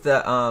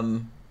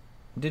the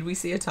did we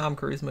see a Tom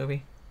Cruise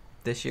movie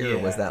this year, or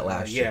was that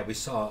last year? Yeah, we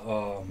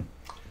saw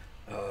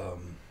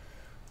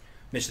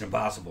Mission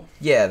Impossible.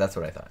 Yeah, that's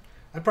what I thought.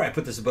 I'd probably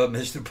put this above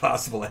Mission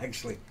Impossible,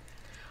 actually.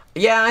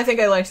 Yeah, I think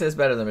I liked this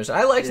better than Mission.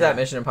 I liked that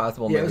Mission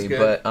Impossible movie,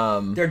 but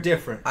they're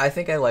different. I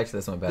think I liked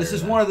this one better. This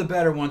is one of the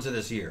better ones of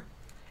this year.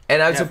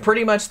 And so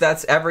pretty much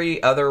that's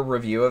every other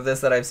review of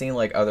this that I've seen,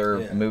 like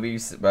other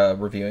movies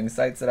reviewing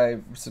sites that I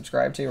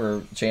subscribe to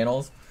or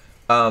channels.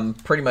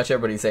 Pretty much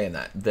everybody's saying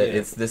that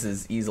this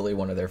is easily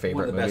one of their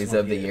favorite movies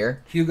of the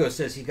year. Hugo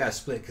says he got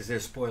split because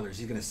there's spoilers.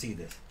 He's going to see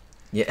this.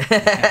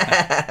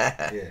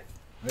 Yeah.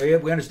 Yeah,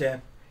 we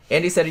understand.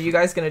 Andy said, are you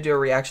guys going to do a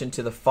reaction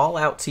to the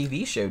Fallout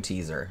TV show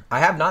teaser? I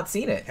have not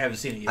seen it. Haven't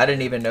seen it yet. I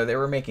didn't even know they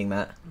were making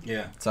that.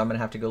 Yeah. So I'm going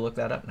to have to go look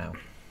that up now.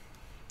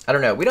 I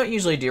don't know. We don't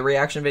usually do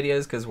reaction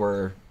videos because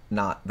we're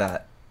not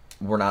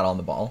on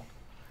the ball.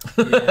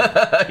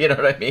 Yeah. You know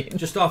what I mean?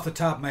 Just off the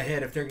top of my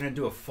head, if they're going to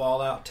do a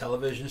Fallout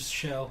television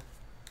show,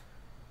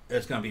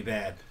 it's going to be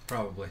bad,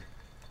 probably.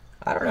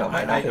 I don't know.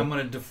 I'm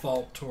going to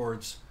default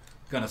towards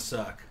going to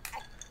suck.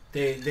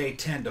 They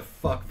tend to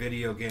fuck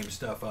video game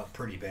stuff up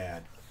pretty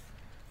bad.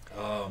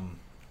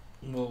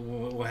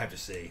 We'll have to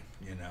see.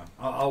 You know,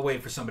 I'll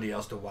wait for somebody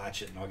else to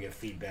watch it, and I'll get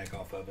feedback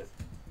off of it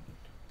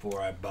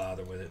before I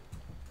bother with it.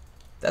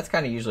 That's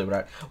kind of usually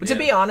what to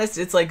be honest,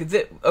 it's like,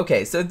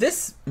 okay, so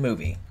this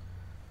movie,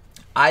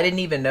 I didn't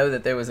even know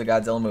that there was a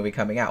Godzilla movie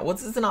coming out. Well,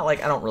 it's not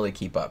like I don't really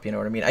keep up, you know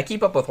what I mean? I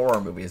keep up with horror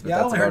movies, but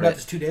I only heard about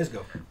this 2 days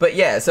ago. But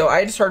yeah, so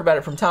I just heard about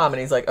it from Tom, and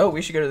he's like, oh,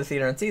 we should go to the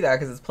theater and see that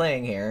because it's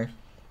playing here.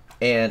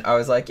 And I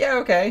was like, yeah,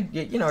 okay.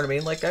 You know what I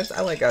mean? Like,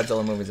 I like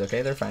Godzilla movies,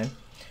 okay? They're fine.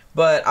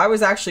 But I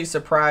was actually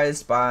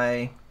surprised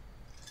by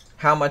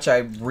how much I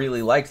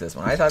really liked this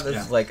one. I thought this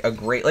was like a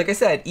great, like I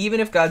said, even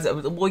if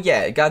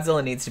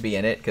Godzilla needs to be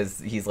in it because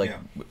he's like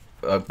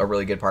a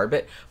really good part of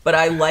it. But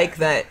I like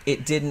that they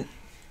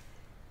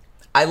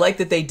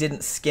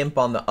didn't skimp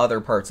on the other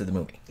parts of the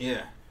movie.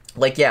 Yeah.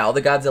 Like, yeah, all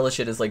the Godzilla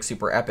shit is like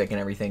super epic and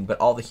everything, but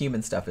all the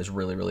human stuff is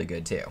really, really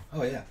good too.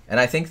 Oh yeah.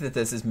 And I think that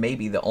this is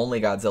maybe the only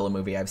Godzilla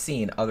movie I've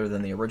seen other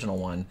than the original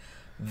one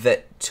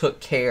that took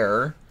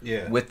care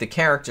with the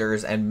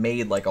characters and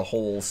made like a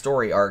whole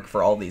story arc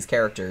for all these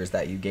characters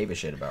that you gave a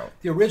shit about.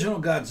 The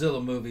original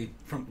Godzilla movie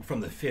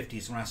from the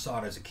 50s, when I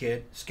saw it as a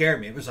kid,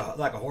 scared me. It was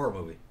like a horror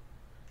movie.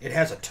 It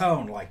has a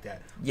tone like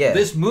that. Yeah.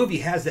 This movie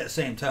has that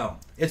same tone.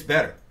 It's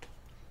better.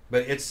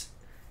 But it's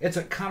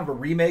a kind of a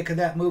remake of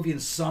that movie in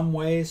some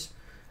ways.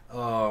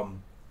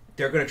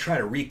 They're going to try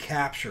to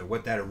recapture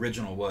what that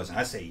original was. And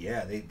I say,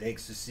 they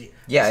succeeded.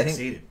 Yeah, I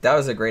think that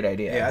was a great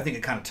idea. Yeah, I think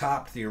it kind of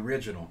topped the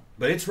original.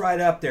 But it's right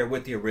up there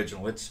with the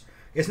original. It's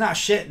not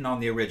shitting on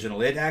the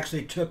original. It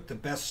actually took the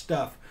best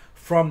stuff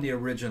from the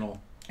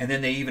original, and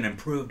then they even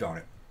improved on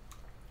it.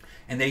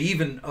 And they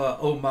even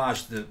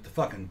homaged the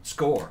fucking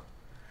score.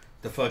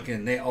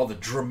 All the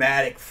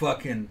dramatic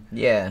fucking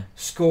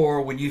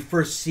score when you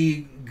first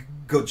see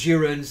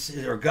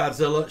Gojira or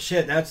Godzilla.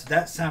 Shit,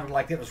 that sounded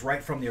like it was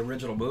right from the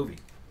original movie.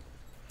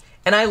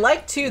 And I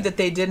like, too, that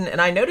they didn't...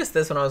 And I noticed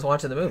this when I was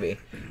watching the movie.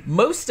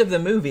 Most of the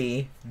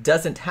movie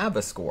doesn't have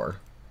a score.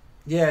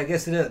 Yeah, I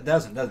guess it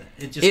doesn't it?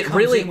 It just comes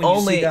really in when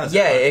you see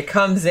Godzilla. It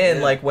comes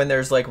in like when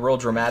there's like real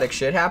dramatic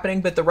shit happening.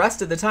 But the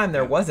rest of the time,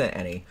 there wasn't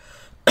any.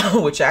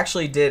 Which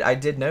actually I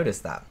did notice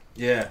that.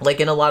 Yeah.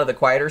 Like in a lot of the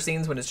quieter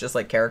scenes when it's just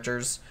like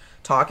characters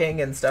talking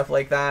and stuff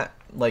like that,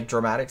 like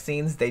dramatic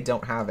scenes, they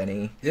don't have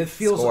any It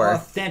feels score.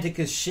 authentic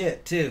as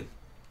shit, too.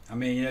 I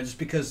mean, you know, just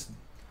because...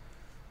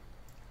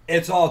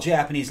 It's all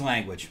Japanese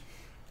language.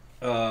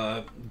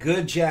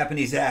 Good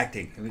Japanese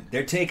acting. I mean,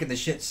 they're taking the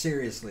shit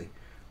seriously.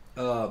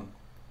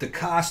 The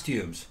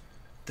costumes,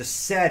 the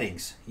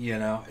settings, you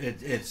know,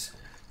 it's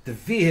the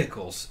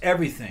vehicles,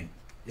 everything.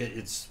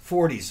 It's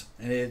 40s,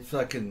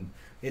 and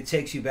it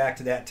takes you back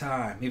to that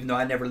time. Even though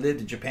I never lived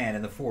in Japan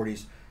in the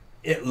 40s,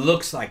 it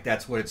looks like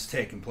that's what it's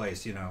taking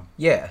place, you know.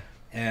 Yeah.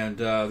 And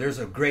there's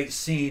a great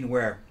scene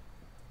where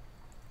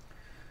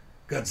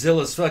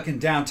Godzilla's fucking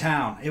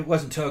downtown. It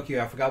wasn't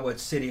Tokyo. I forgot what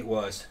city it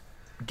was.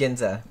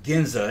 Ginza,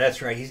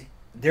 that's right.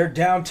 They're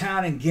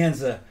downtown in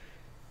Ginza,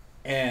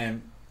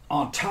 and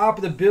on top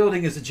of the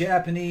building is a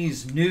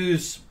Japanese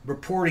news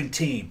reporting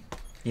team.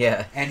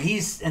 Yeah. And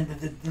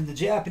the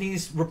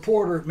Japanese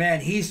reporter, man,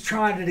 he's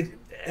trying to...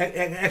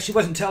 Actually, it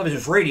wasn't television, it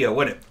was radio,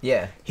 wasn't it?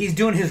 Yeah. He's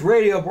doing his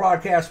radio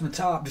broadcast from the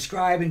top,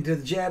 describing to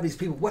the Japanese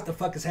people what the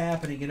fuck is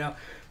happening, you know.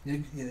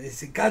 They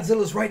said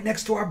Godzilla's right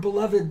next to our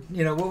beloved,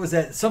 what was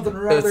that? Something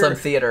or It other. was some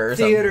theater or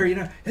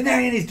something. And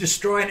then he's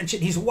destroying it and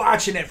shit. And he's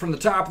watching it from the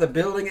top of the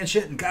building and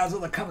shit. And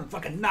Godzilla comes and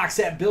fucking knocks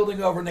that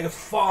building over, and they go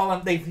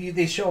falling.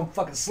 They show him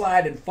fucking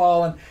sliding and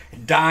falling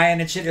and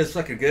dying and shit. It was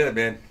fucking good,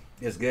 man.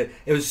 It was good.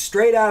 It was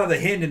straight out of the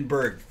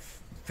Hindenburg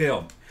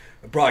film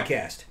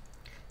broadcast.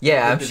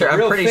 Yeah, I'm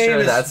pretty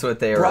sure that's what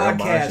they were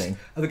watching.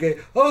 Of the guy,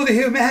 the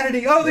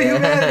humanity, the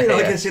humanity.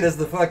 Like that shit is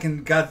the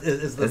fucking God.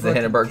 Is the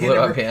Hindenburg blew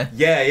up, yeah.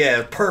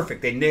 Yeah,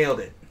 perfect. They nailed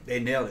it.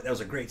 That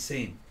was a great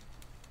scene.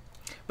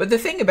 But the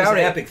thing about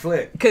it, epic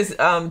flick. Because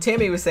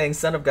Tammy was saying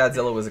Son of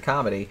Godzilla was a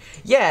comedy.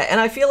 Yeah,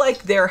 and I feel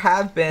like there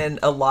have been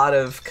a lot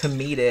of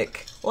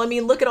comedic. Well, I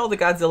mean, look at all the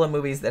Godzilla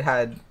movies that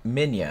had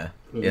Minya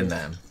in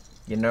them.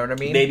 You know what I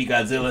mean? Baby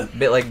Godzilla.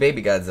 Bit like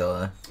Baby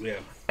Godzilla. Yeah.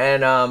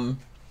 And I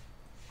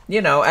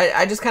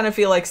just kind of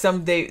feel like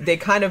they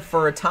kind of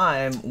for a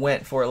time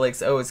went for like,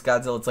 it's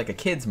Godzilla, it's like a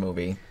kids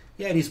movie.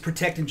 Yeah, and he's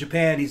protecting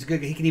Japan. He's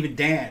good. He can even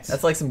dance.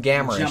 That's like some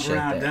Gamera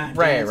shit there.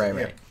 Right.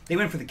 Yeah. They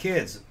went for the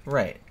kids.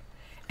 Right.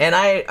 And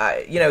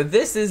I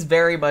this is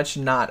very much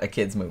not a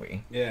kids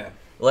movie. Yeah.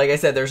 Like I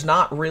said, there's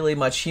not really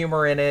much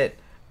humor in it.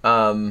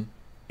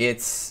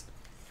 It's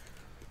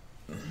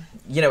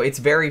it's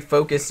very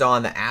focused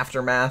on the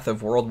aftermath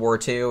of World War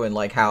II and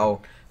like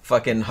how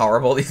fucking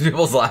horrible these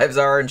people's lives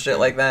are and shit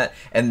like that.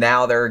 And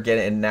now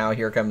now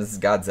here comes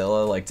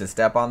Godzilla like to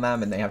step on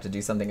them, and they have to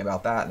do something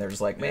about that. And they're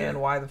just like, man,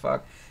 why the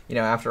fuck?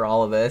 After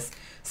all of this.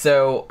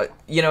 So,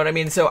 you know what I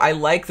mean? So I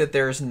like that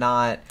there's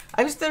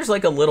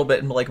like a little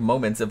bit like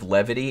moments of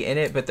levity in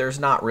it, but there's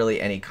not really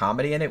any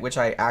comedy in it, which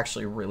I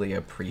actually really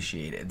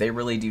appreciated. They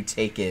really do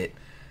take it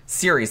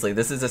seriously.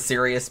 This is a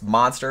serious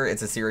monster.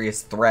 It's a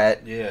serious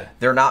threat. Yeah.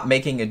 They're not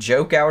making a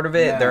joke out of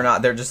it. No.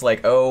 They're just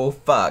like, oh,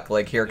 fuck.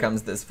 Like, here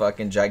comes this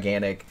fucking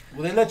gigantic.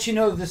 Well, they let you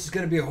know this is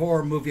going to be a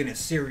horror movie and it's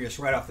serious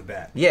right off the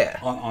bat. Yeah.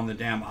 On the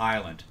damn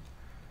island.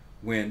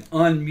 When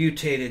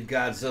unmutated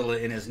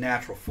Godzilla in his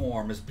natural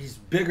form he's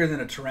bigger than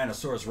a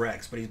Tyrannosaurus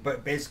Rex,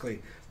 but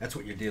basically that's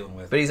what you're dealing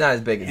with. But he's not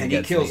as big as and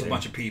he kills a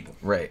bunch of people.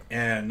 Right.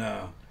 And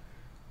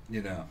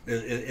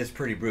it's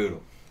pretty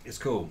brutal. It's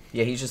cool.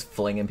 Yeah, he's just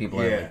flinging people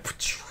out. Like,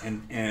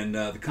 and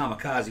the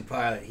kamikaze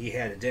pilot, he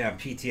had a damn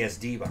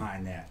PTSD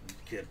behind that.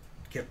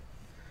 Kept.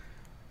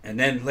 And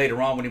then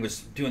later on, when he was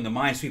doing the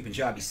minesweeping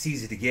job, he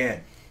sees it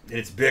again, and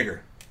it's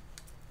bigger.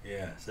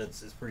 Yeah, so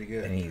it's pretty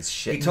good. And he's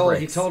shitting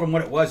He told him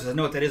what it was. He said, I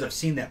know what that is. I've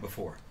seen that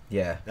before.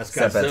 Yeah, that's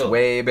Godzilla. That's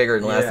way bigger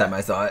than last time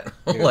I saw it.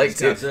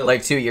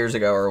 like 2 years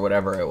ago or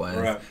whatever it was.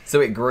 Right. So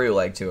it grew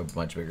like to a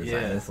much bigger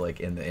size, like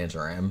in the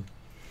interim.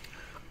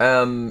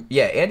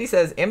 Andy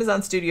says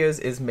Amazon Studios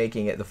is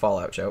making it the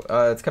Fallout show.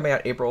 It's coming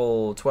out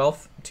April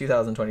 12th,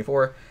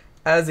 2024.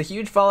 As a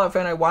huge Fallout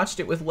fan, I watched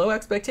it with low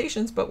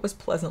expectations, but was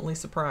pleasantly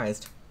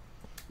surprised.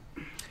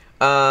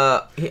 They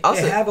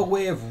have a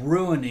way of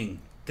ruining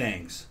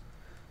things,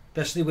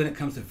 especially when it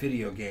comes to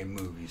video game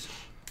movies.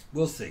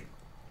 We'll see.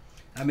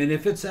 I mean,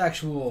 if it's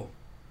actual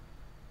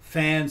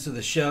fans of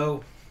the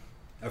show,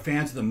 or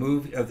fans of the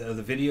movie, of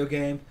the video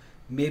game,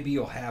 maybe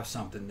you'll have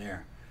something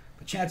there.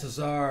 But chances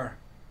are,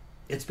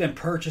 it's been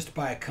purchased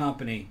by a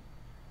company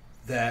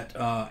that,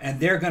 and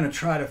they're going to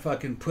try to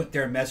fucking put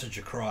their message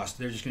across.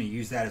 They're just going to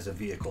use that as a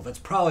vehicle. That's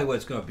probably what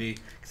it's going to be,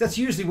 because that's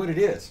usually what it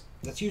is.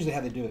 That's usually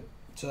how they do it.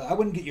 So I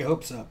wouldn't get your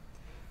hopes up.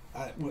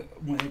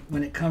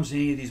 When it comes to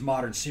any of these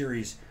modern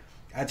series,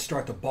 I'd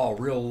start the ball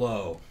real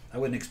low. I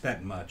wouldn't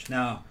expect much.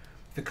 Now,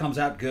 if it comes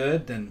out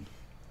good, then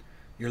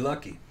you're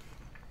lucky.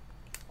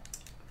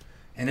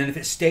 And then if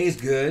it stays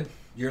good,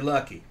 you're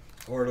lucky.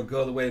 Or it'll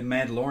go the way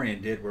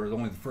Mandalorian did, where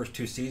only the first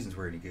 2 seasons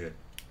were any good.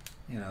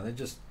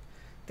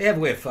 They have a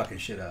way of fucking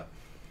shit up.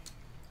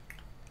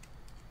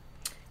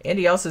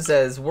 Andy also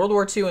says, World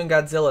War II and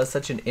Godzilla is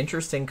such an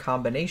interesting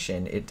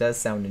combination. It does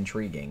sound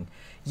intriguing.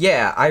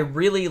 Yeah, I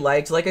really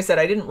liked, like I said,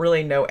 I didn't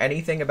really know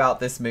anything about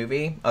this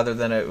movie, other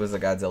than it was a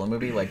Godzilla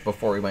movie, like,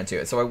 before we went to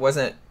it. So I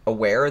wasn't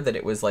aware that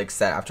it was, like,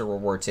 set after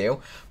World War II.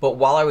 But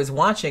while I was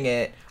watching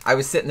it, I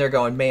was sitting there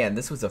going, man,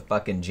 this was a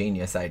fucking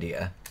genius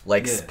idea.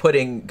 Like,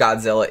 putting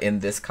Godzilla in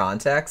this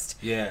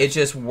context, it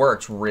just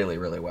worked really,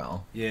 really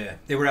well. Yeah,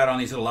 they were out on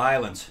these little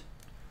islands,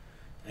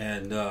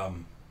 and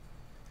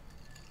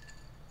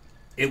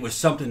it was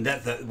something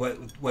that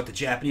what the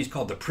Japanese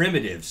called the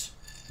primitives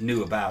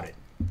knew about it.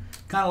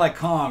 Kind of like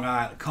Kong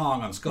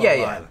on Skull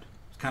Island.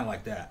 It's kind of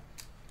like that.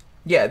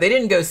 Yeah, they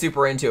didn't go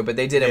super into it, but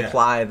they did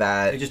imply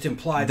that. They just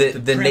implied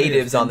that the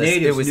natives on this.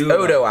 It was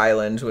Odo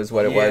Island, was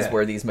what it was,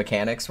 where these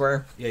mechanics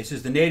were. Yeah, he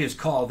says the natives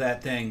call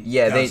that thing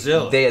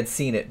Godzilla. They had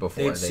seen it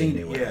before. They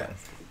knew what it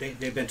was.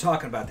 They've been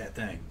talking about that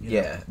thing.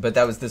 But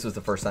this was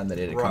the first time that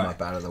it had come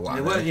up out of the water.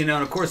 It was, and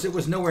of course, it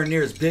was nowhere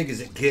near as big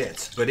as it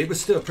gets, but it was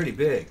still pretty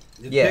big.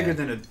 It's bigger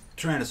than a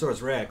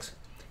Tyrannosaurus Rex.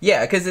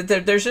 Yeah, because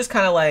there's just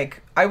kind of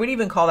like, I would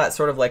even call that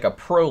sort of like a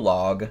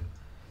prologue,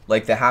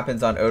 like that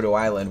happens on Odo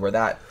Island, where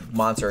that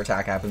monster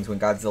attack happens when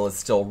Godzilla's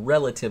still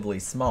relatively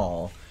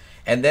small,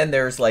 and then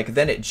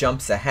then it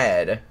jumps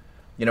ahead.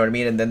 You know what I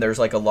mean? And then there's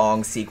like a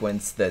long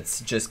sequence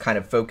that's just kind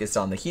of focused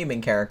on the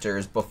human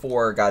characters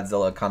before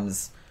Godzilla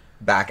comes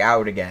back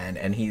out again,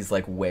 and he's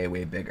like way,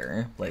 way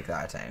bigger like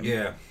that time.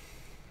 Yeah.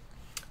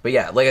 But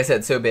yeah, like I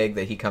said, so big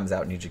that he comes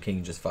out and he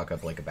can just fuck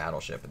up like a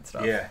battleship and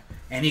stuff. Yeah.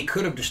 And he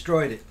could have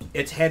destroyed it.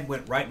 Its head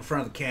went right in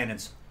front of the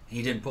cannons.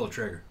 He didn't pull the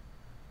trigger.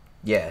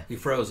 Yeah. He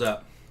froze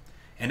up.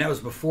 And that was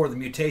before the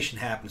mutation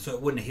happened, so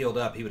it wouldn't have healed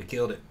up. He would have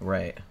killed it.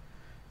 Right.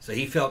 So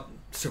he felt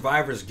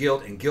survivor's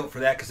guilt and guilt for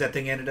that because that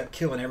thing ended up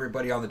killing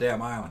everybody on the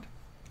damn island.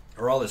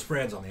 Or all his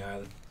friends on the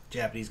island.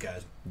 Japanese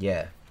guys.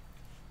 Yeah.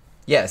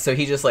 Yeah, so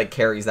he just, like,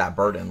 carries that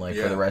burden, like,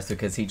 for the rest of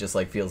because he just,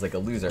 like, feels like a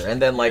loser.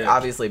 And then, like,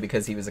 obviously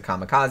because he was a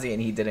kamikaze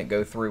and he didn't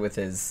go through with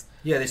his...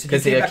 Yeah, they said he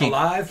came back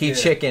alive. He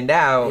chickened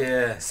out.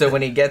 Yeah. So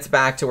when he gets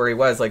back to where he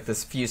was, like,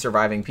 this few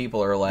surviving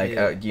people are like,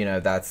 oh, you know,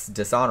 that's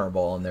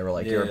dishonorable. And they were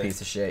like, you're a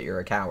piece of shit. You're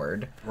a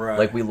coward. Right.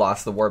 Like, we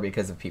lost the war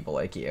because of people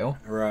like you.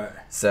 Right.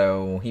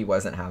 So he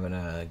wasn't having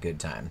a good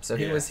time. So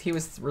he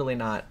was really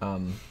not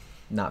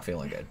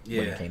feeling good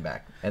when he came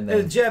back. And then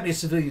the Japanese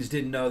civilians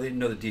they didn't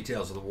know the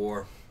details of the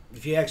war.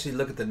 If you actually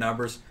look at the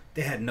numbers,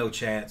 they had no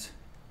chance.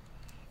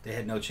 They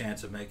had no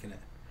chance of making it.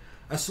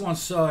 I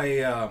once saw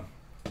a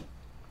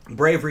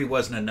bravery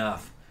wasn't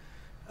enough.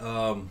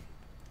 I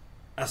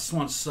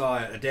once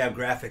saw a damn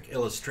graphic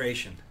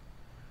illustration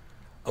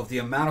of the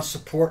amount of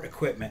support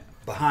equipment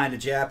behind the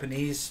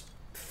Japanese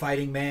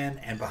fighting man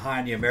and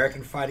behind the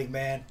American fighting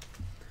man,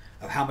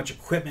 of how much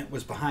equipment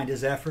was behind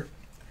his effort.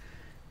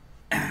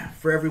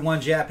 For every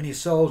one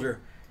Japanese soldier,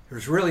 there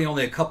was really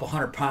only a couple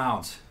 100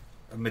 pounds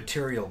of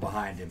material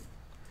behind him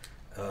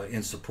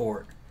in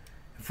support.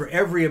 For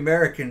every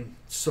American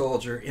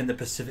soldier in the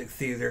Pacific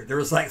Theater, there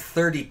was like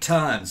 30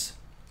 tons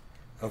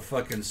of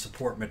fucking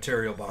support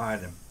material behind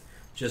him,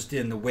 just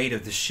in the weight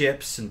of the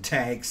ships and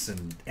tanks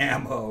and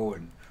ammo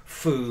and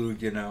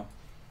food, you know.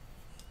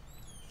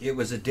 It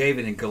was a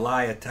David and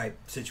Goliath type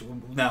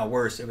situation. Now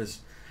worse, it was,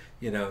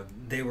 you know,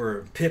 they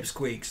were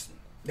pipsqueaks.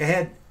 They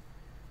had,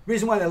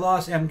 reason why they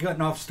lost, I'm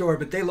cutting off story,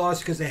 but they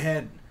lost because they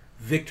had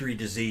victory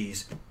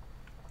disease.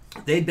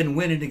 They'd been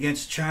winning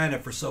against China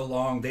for so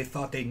long, they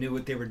thought they knew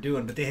what they were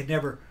doing, but they had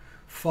never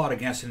fought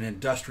against an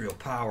industrial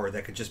power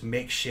that could just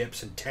make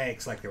ships and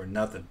tanks like they were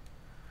nothing.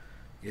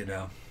 You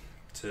know,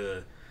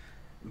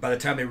 by the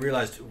time they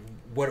realized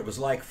what it was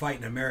like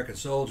fighting American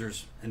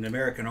soldiers in the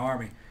American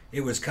army,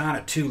 it was kind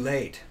of too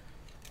late.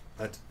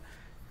 But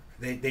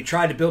they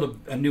tried to build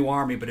a new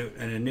army,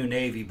 and a new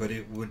navy, but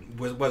it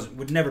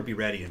would never be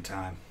ready in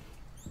time.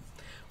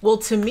 Well,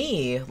 to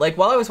me, like,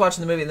 while I was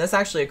watching the movie, and this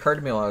actually occurred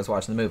to me while I was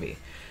watching the movie,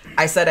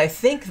 I said, I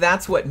think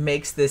that's what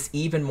makes this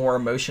even more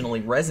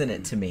emotionally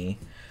resonant to me,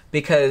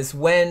 because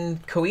when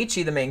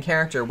Koichi, the main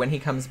character, when he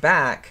comes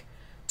back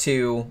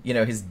to, you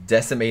know, his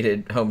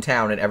decimated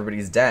hometown and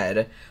everybody's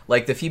dead,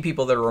 like, the few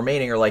people that are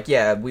remaining are like,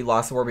 yeah, we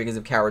lost the war because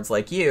of cowards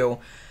like you.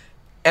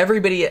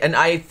 Everybody, and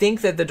I think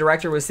that the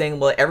director was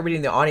saying, well, everybody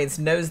in the audience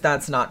knows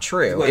that's not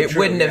true. It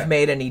wouldn't have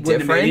made any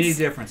difference. Wouldn't have made any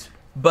difference.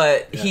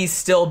 But he's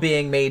still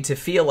being made to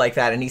feel like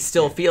that, and he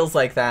still feels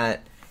like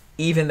that,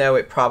 even though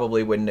it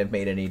probably wouldn't have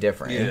made any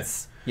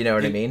difference. Yeah. You know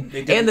what I mean?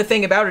 And the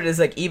thing about it is,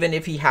 like, even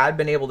if he had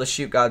been able to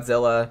shoot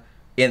Godzilla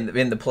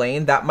in the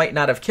plane, that might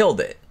not have killed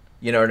it.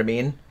 You know what I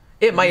mean?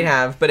 It might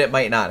have, but it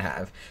might not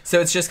have. So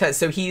it's just kind of,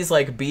 so he's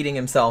like beating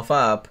himself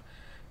up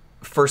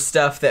for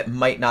stuff that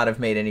might not have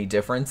made any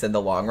difference in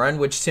the long run,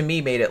 which to me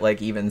made it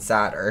like even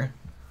sadder.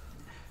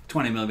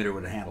 20 millimeter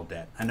would have handled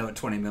that. I know what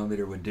 20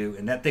 millimeter would do,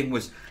 and that thing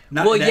was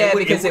not. Well, yeah,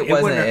 because it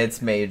wasn't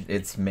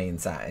its main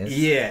size.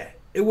 Yeah,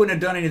 it wouldn't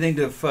have done anything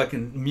to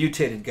fucking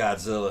mutated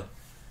Godzilla,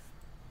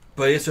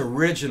 but its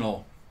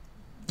original.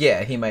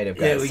 Yeah, he might have.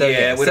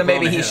 So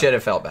maybe he should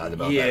have felt bad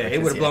about that. Yeah,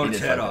 it would have blown its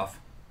head off.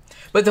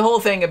 But the whole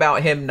thing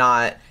about him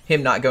not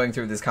going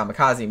through this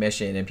kamikaze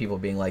mission and people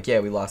being like, yeah,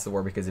 we lost the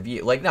war because of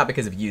you, like not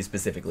because of you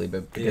specifically,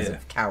 but because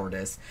of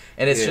cowardice,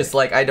 and it's just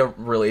like I don't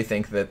really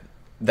think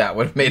that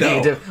would have made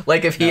any difference.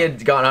 Like, if he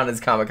had gone on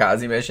his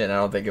kamikaze mission, I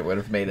don't think it would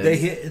have made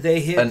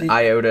an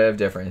iota of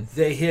difference.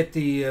 They hit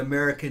the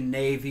American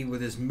Navy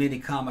with as many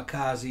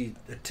kamikaze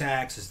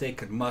attacks as they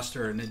could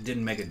muster, and it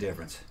didn't make a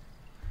difference.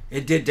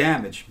 It did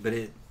damage, but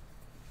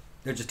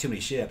there's just too many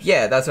ships.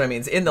 Yeah, that's what I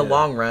mean. In the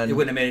long run, it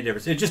wouldn't have made any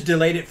difference. It just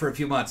delayed it for a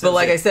few months. But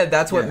like I said,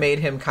 that's what made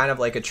him kind of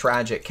like a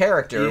tragic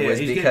character, was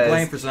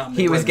because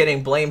he was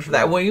getting blamed for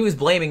that. Well, he was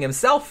blaming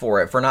himself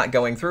for it, for not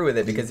going through with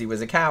it because he was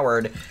a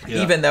coward,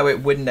 even though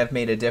it wouldn't have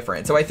made a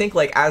difference. So I think,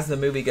 like, as the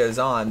movie goes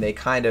on, they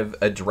kind of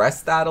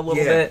address that a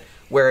little bit,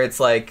 where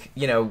it's like,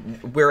 you know,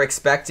 we're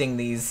expecting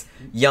these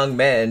young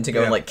men to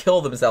go and like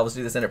kill themselves,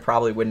 do this, and it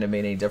probably wouldn't have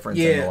made any difference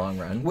in the long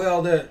run.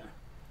 Well,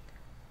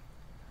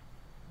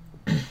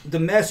 the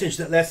message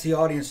that lets the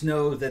audience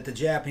know that the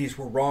Japanese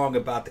were wrong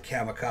about the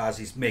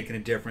kamikazes making a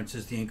difference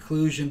is the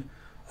inclusion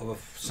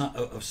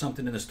of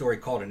something in the story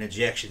called an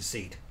ejection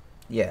seat.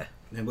 Yeah.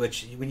 In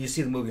which, when you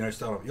see the movie,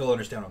 you'll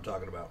understand what I'm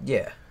talking about.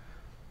 Yeah.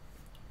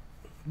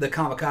 The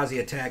kamikaze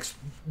attacks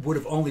would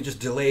have only just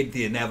delayed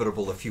the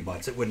inevitable a few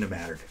months. It wouldn't have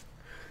mattered.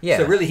 Yeah.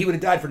 So really, he would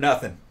have died for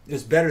nothing. It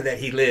was better that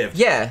he lived.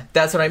 Yeah,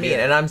 that's what I mean.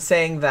 Yeah. And I'm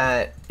saying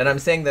that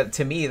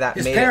to me that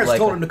his made parents it like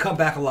told him to come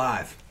back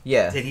alive.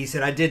 Yeah. And he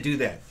said, I did do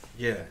that.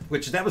 Yeah,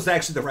 which that was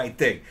actually the right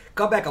thing.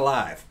 Come back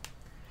alive.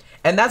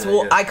 And that's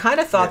Yeah, yeah. I kind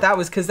of thought Yeah. that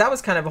was because that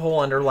was kind of a whole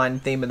underlying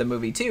theme of the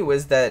movie too.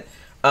 Was that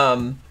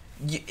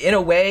in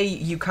a way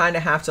you kind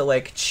of have to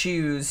like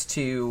choose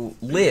to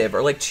live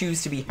or like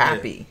choose to be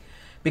happy,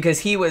 because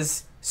he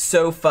was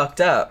so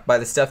fucked up by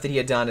the stuff that he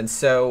had done and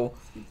so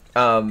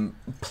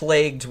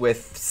plagued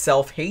with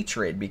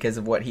self-hatred because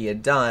of what he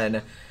had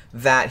done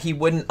that he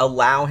wouldn't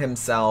allow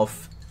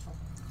himself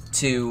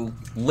to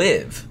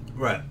live.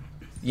 Right.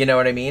 You know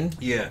what I mean?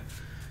 Yeah.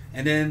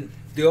 And then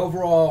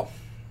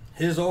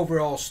his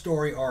overall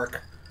story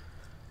arc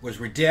was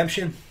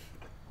redemption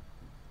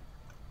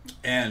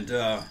and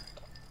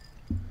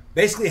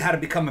basically how to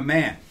become a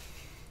man.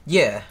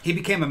 Yeah. He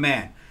became a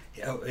man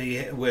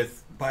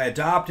by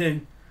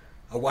adopting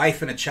a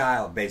wife and a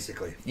child,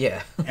 basically.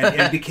 Yeah.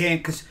 and became,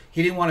 because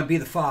he didn't want to be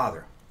the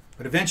father,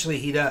 but eventually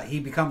he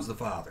becomes the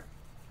father.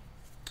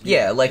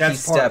 Yeah, like he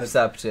That's part of steps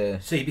up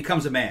to... So he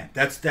becomes a man.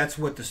 That's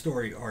what the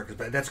story arc is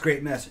about. That's a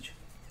great message.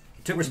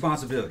 He took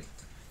responsibility.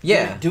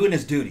 Yeah. Doing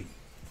his duty.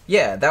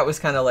 Yeah, that was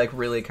kind of like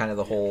really kind of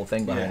the whole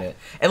thing behind Yeah. it.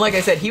 And like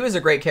I said, he was a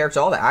great character.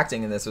 All the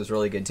acting in this was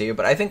really good too.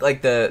 But I think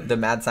like the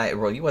mad scientist...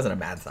 Well, he wasn't a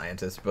mad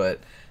scientist, but...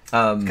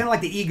 Kind of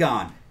like the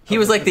Egon. He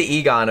was like the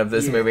Egon of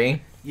this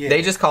movie. Yeah.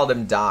 They just called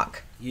him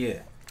Doc.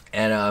 Yeah.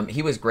 And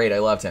he was great. I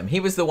loved him. He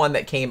was the one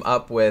that came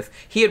up with...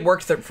 He had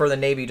worked for the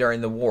Navy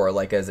during the war,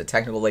 like as a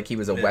technical... Like he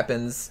was a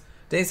weapons...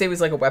 Did they say he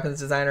was like a weapons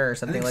designer or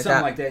something like that?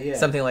 Something like that, yeah.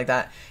 Something like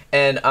that.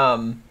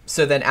 And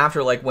so then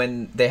after, like,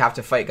 when they have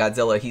to fight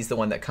Godzilla, he's the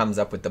one that comes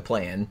up with the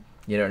plan.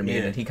 You know what I mean?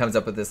 Yeah. And he comes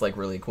up with this, like,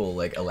 really cool,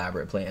 like,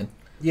 elaborate plan.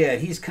 Yeah,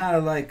 he's kind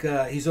of like,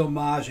 he's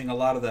homaging a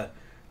lot of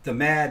the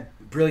mad,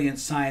 brilliant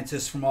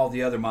scientists from all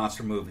the other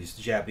monster movies,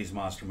 the Japanese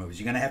monster movies.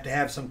 You're going to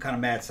have some kind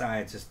of mad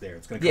scientist there.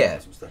 It's going to come up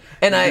with some stuff.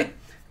 And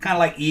kind of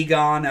like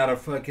Egon out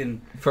of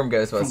fucking... From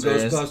Ghostbusters.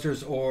 From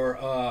Ghostbusters,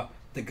 or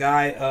the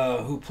guy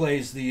who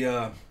plays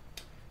the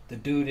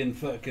dude in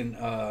fucking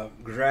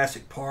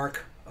Jurassic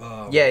Park.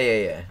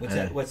 Yeah.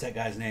 What's that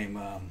guy's name?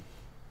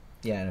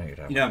 Yeah, I know who you're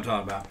talking You know what I'm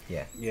talking about.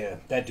 Yeah. Yeah,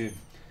 that dude.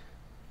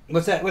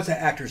 What's that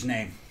actor's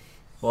name?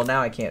 Well,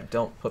 now I can't.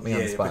 Don't put me on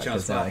the spot, put you on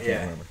the because now I spot,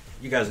 can't remember.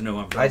 You guys know who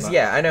I'm talking about.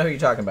 Yeah, I know who you're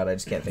talking about. I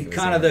just can't think of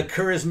his Kind of name. the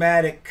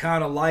charismatic,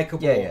 kind of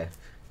likable Yeah.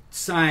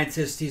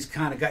 scientist. He's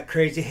kind of got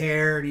crazy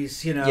hair, and he's,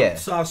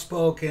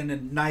 soft-spoken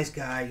and nice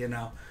guy,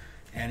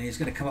 and he's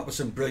going to come up with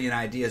some brilliant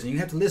ideas. And you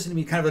have to listen to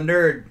me, kind of a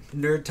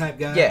nerd type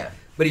guy. Yeah.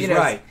 But he's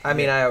right. I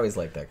mean, I always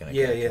like that kind of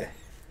character. Yeah.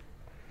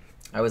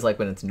 I always like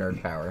when it's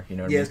nerd power, you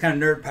know what I mean? Yeah, it's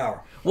kind of nerd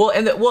power. Well,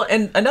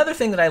 and another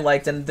thing that I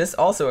liked, and this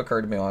also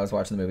occurred to me while I was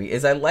watching the movie,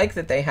 is I like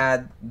that they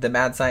had the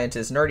mad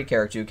scientist nerdy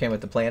character who came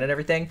with the plan and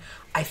everything.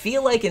 I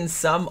feel like in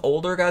some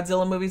older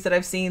Godzilla movies that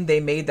I've seen, they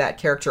made that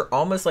character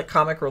almost like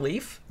comic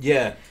relief.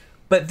 Yeah.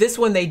 But this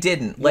one they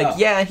didn't. Like, No.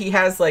 yeah, he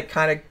has like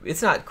kind of,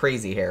 it's not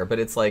crazy hair, but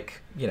it's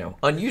like,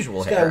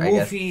 unusual He's hair, got I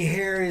guess. woofy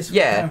hair.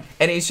 Yeah,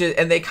 and he's just,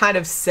 and they kind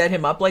of set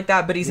him up like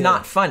that, but he's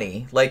not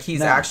funny. Like,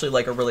 he's actually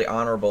like a really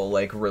honorable,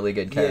 like really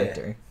good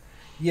character.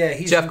 Yeah,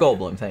 he's Jeff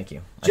Goldblum, thank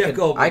you.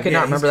 Goldblum. I could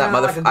not remember that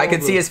kinda like a I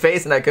could see Goldblum. his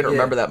face, and I couldn't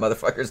remember that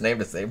motherfucker's name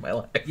to save my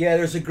life. Yeah,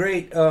 there's a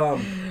great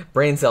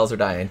Brain cells are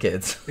dying,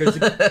 kids. there's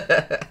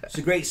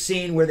a great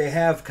scene where they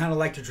have kind of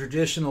like the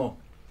traditional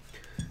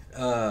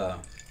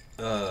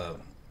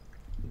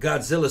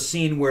Godzilla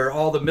scene where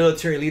all the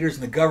military leaders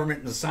and the government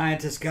and the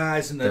scientist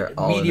guys and the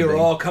media are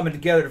all coming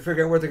together to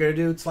figure out what they're going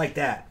to do. It's like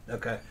that,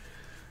 okay?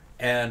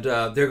 And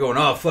they're going,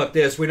 "Oh, fuck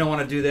this! We don't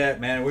want to do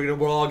that, man.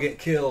 We'll all get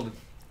killed."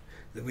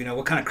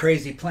 What kind of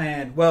crazy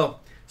plan?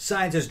 Well,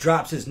 scientist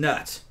drops his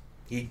nuts.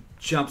 He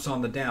jumps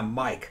on the damn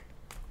mic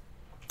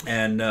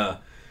and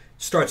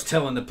starts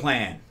telling the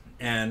plan,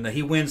 and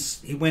he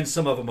wins. He wins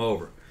some of them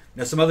over.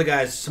 Now, some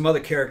other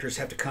characters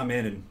have to come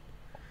in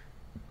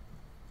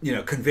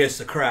and convince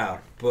the crowd.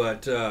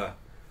 But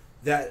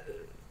that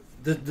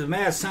the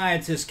mad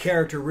scientist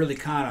character really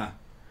kind of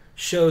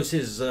shows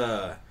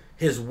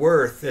his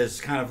worth as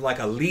kind of like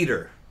a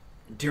leader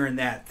during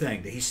that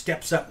thing. That he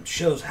steps up and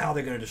shows how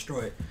they're going to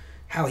destroy it.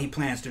 How he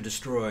plans to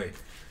destroy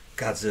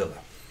Godzilla.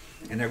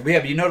 And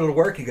it'll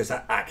work. He goes,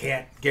 I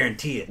can't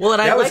guarantee it. Well,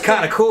 and that was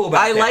kind of cool about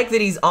I that. like that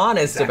he's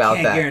honest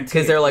about that.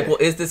 Because they're like, well,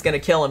 is this going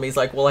to kill him? He's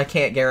like, well, I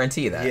can't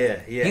guarantee that.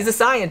 Yeah. He's a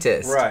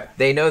scientist. Right.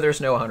 They know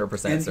there's no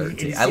 100%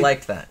 certainty. I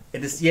liked that.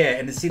 And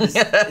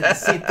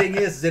the thing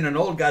is, in an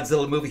old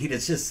Godzilla movie, he'd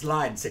just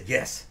slide and said,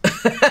 yes.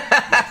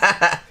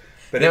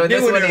 But No, in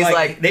this one, he's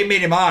like... They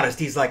made him honest.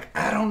 He's like,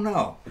 I don't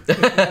know.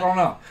 I don't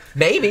know.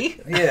 Maybe.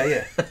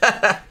 Yeah.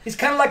 He's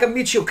kind of like a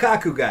Michio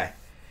Kaku guy.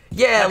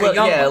 Yeah, like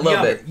a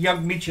little bit.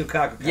 Young Michio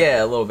Kaku guy.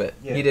 Yeah, a little bit.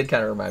 Yeah. He did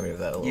kind of remind me of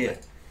that a little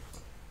bit.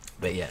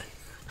 But yeah.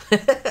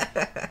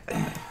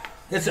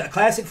 It's a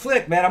classic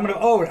flick, man. I'm gonna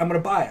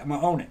buy it. I'm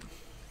gonna own it.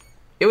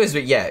 It was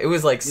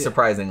like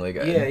surprisingly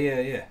good.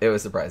 Yeah. It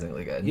was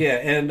surprisingly good. Yeah,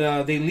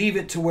 and they leave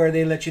it to where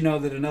they let you know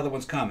that another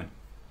one's coming.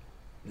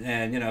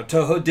 And,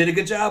 Toho did a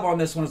good job on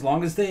this one. As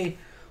long as they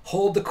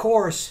hold the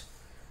course,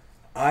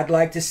 I'd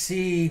like to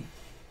see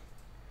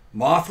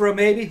Mothra,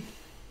 maybe.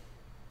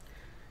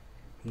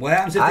 What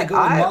happens if they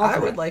go with Mothra? I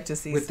would like to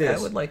see. With this?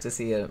 I would like to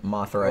see a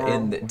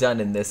Mothra done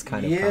in this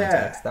kind of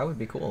context. That would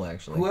be cool,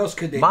 actually. Who else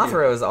could they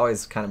Mothra do? is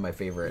always kind of my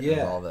favorite of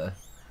all the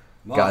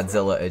Mothra.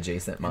 Godzilla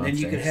adjacent monsters.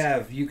 And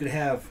then you could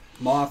have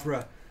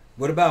Mothra.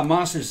 What about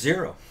Monster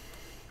Zero?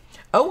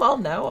 Oh well,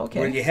 no, okay.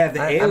 Where you have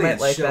the aliens I might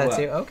like show that up.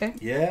 too. Okay,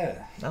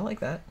 Yeah. I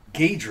like that.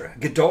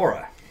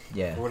 Ghidorah.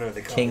 Yeah. Or whatever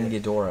they call King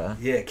it. Ghidorah.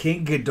 Yeah,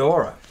 King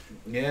Ghidorah.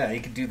 Yeah,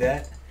 you could do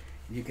that.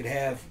 You could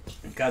have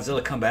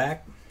Godzilla come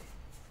back,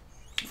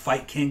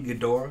 fight King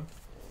Ghidorah.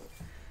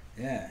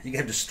 Yeah, you could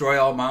have destroy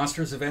all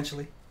monsters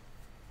eventually.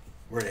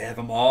 Where they have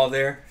them all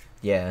there.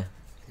 Yeah.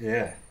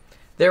 Yeah.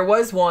 There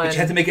was one. But you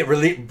have to make it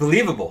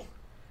believable.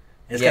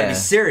 It's got to be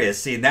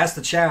serious. See, and that's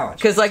the challenge.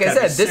 Because, like I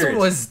said, this one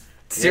was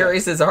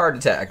serious Yeah. as a heart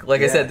attack.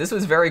 Like I said, this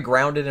was very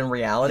grounded in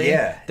reality.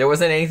 Yeah. There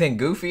wasn't anything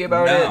goofy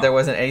about it. There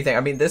wasn't anything.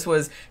 I mean,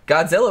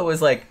 Godzilla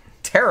was like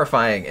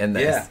terrifying in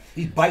this. Yeah.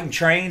 He's biting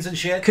trains and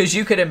shit. Because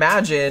you could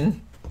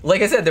imagine.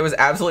 Like I said, there was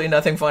absolutely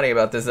nothing funny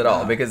about this at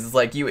all. Because it's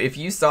like if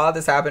you saw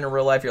this happen in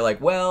real life, you're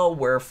like, well,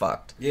 we're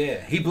fucked.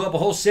 Yeah. He blew up a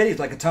whole city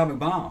like an atomic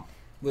bomb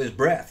with his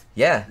breath.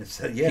 Yeah.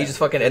 Yeah. He just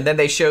fucking. And then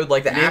they showed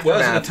like the aftermath. It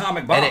was an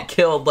atomic bomb. And it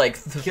killed like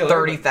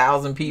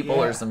 30,000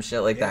 people or some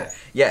shit like that.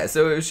 Yeah.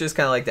 So it was just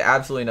kind of like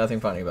absolutely nothing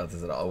funny about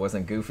this at all. It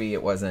wasn't goofy.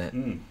 It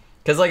wasn't.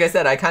 Because, like I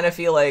said, I kind of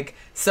feel like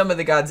some of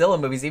the Godzilla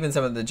movies, even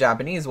some of the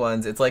Japanese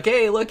ones, it's like,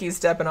 hey, look, he's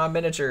stepping on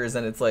miniatures,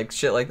 and it's like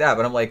shit like that.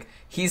 But I'm like,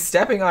 he's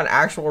stepping on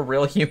actual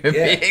real human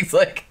beings.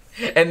 Like,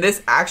 and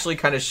this actually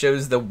kind of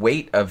shows the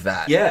weight of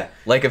that. Yeah.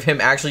 Like, of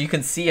him actually, you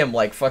can see him,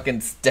 like,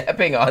 fucking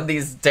stepping on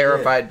these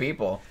terrified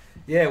people.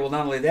 Yeah, well,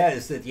 not only that,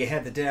 is that you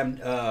had the damn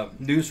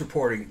news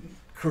reporting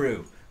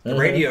crew, the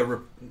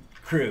radio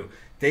crew.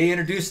 They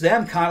introduce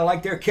them kind of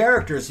like their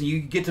characters, and you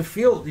get a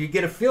feel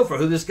for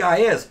who this guy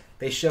is.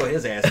 They show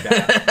his ass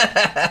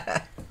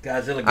down.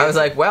 Godzilla. I was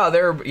like, wow,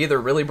 they're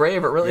either really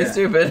brave or really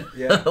stupid.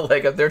 Yeah.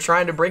 Like if they're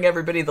trying to bring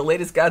everybody the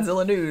latest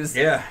Godzilla news.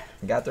 Yeah.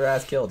 Got their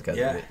ass killed because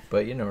of it.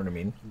 But you know what I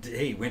mean.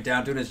 He went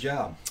down doing his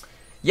job.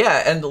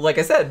 Yeah, and like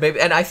I said, maybe,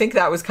 and I think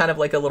that was kind of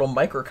like a little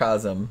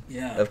microcosm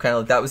of kind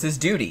of like that was his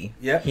duty.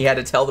 Yeah. He had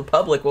to tell the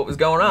public what was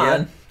going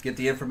on. Yeah. Get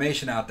the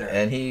information out there.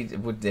 And he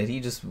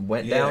just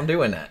went down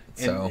doing that.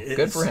 So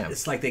good for him.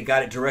 It's like they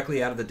got it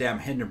directly out of the damn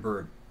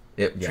Hindenburg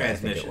transmission. I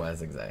think it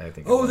was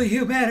exactly. The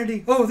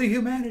humanity! Oh, the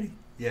humanity!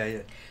 Yeah.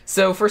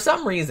 So for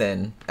some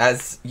reason,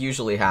 as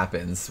usually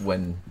happens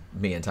when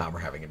me and Tom are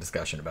having a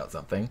discussion about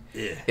something,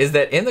 is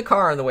that in the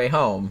car on the way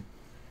home,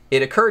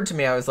 it occurred to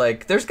me, I was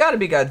like, there's got to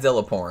be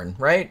Godzilla porn,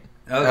 right?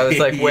 Okay, I was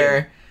like,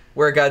 where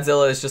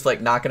Godzilla is just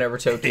like knocking over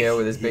Tokyo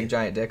with his big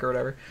giant dick or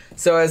whatever.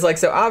 So I was like,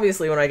 so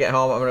obviously when I get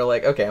home, I'm going to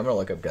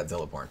look up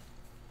Godzilla porn.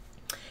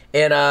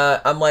 And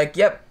I'm like,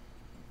 yep.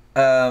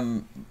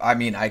 I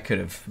mean, I would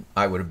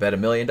have bet $1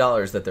 million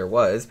that there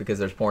was, because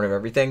there's porn of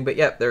everything, but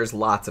yep, there's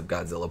lots of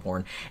Godzilla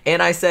porn.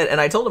 And I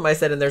told him,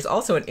 and there's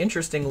also an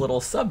interesting little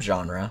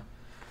subgenre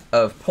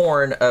of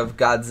porn of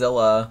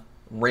Godzilla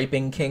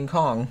raping King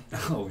Kong.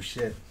 Oh,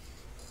 shit.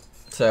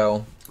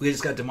 So we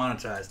just got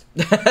demonetized.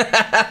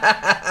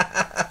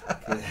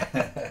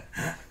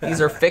 These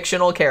are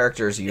fictional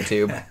characters,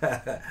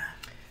 YouTube.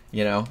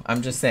 You know,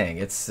 I'm just saying,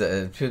 it's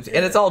and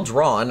it's all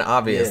drawn,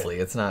 obviously.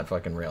 It's not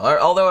fucking real.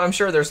 Although I'm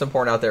sure there's some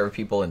porn out there of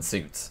people in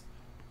suits.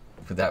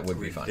 That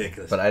would be funny.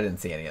 But I didn't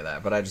see any of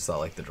that. But I just saw,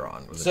 like, the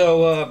drawn.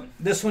 So,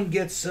 this one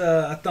gets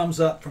a thumbs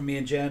up from me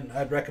and Jen.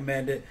 I'd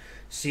recommend it.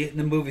 See it in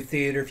the movie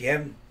theater. If you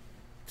haven't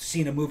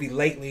seen a movie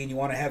lately and you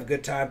want to have a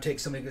good time, take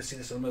somebody to go see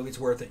this movie. It's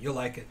worth it. You'll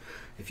like it.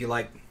 If you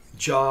like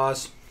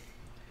Jaws,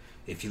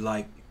 if you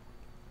like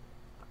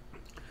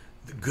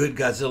the good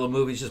Godzilla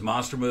movies, just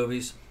monster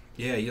movies,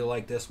 yeah, you'll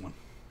like this one.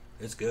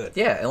 It's good.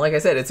 Yeah, and like I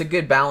said, it's a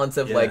good balance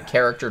of like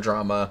character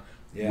drama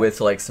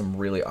with like some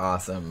really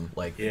awesome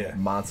like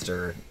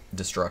monster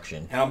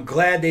destruction. And I'm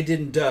glad they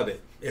didn't dub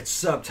it. It's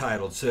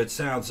subtitled, so it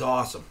sounds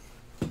awesome.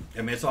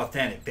 I mean, it's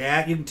authentic.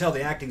 You can tell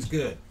the acting's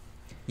good.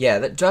 Yeah,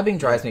 that dubbing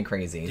drives me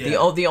crazy.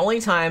 Yeah. The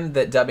only time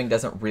that dubbing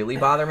doesn't really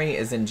bother me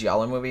is in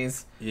Giallo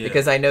movies,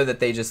 because I know that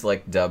they just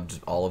like dubbed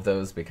all of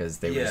those because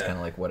they were just kind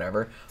of like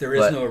whatever. There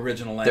is no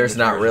original language. There's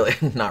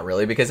not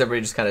really, because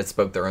everybody just kind of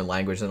spoke their own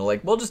language and they're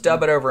like, we'll just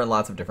dub it over in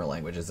lots of different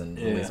languages and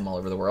release them all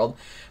over the world.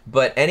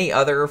 But any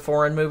other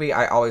foreign movie,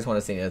 I always want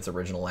to see in its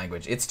original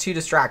language. It's too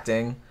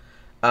distracting,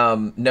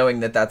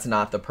 knowing that that's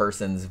not the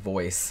person's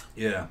voice.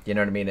 Yeah, you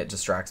know what I mean. It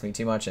distracts me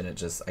too much, and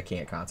I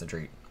can't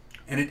concentrate.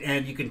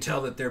 And you can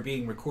tell that they're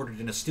being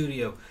recorded in a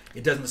studio.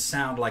 It doesn't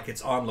sound like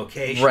it's on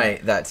location.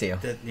 Right, that too.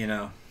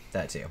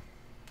 That too.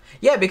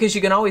 Yeah, because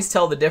you can always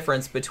tell the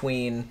difference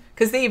between...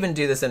 Because they even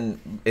do this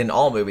in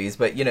all movies,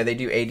 but, they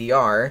do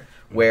ADR,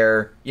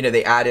 where,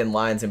 they add in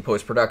lines in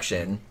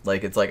post-production.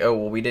 Like, it's like, oh,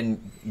 well, we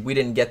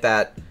didn't get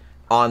that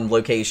on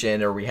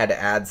location, or we had to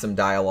add some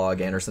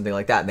dialogue in or something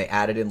like that, and they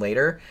add it in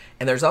later.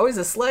 And there's always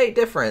a slight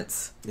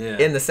difference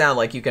in the sound.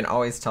 Like, you can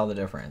always tell the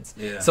difference.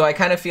 Yeah. So I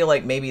kind of feel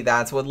like maybe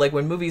that's what, like,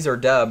 when movies are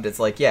dubbed, it's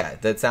like, yeah,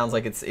 that sounds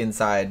like it's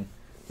inside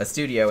a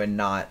studio and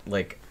not,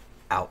 like,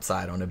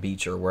 outside on a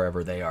beach or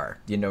wherever they are.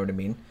 You know what I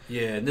mean?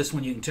 Yeah, and this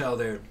one you can tell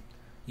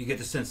you get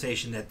the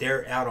sensation that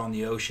they're out on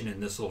the ocean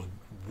in this little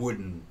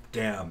wooden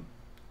damn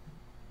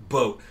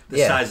boat the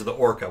size of the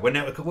Orca. What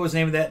was the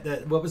name of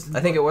that? What was?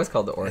 I think it was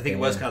called the Orca. I think it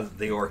was called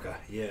the Orca.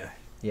 Yeah.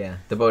 Yeah,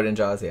 the boat in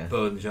Jaws. Yeah,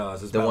 boat in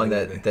Jaws. The one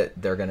that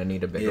they're gonna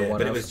need a bigger one.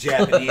 But it was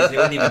Japanese. It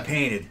wasn't even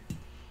painted.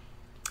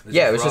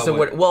 It was just a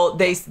wood. Well,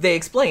 they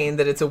explain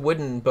that it's a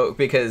wooden boat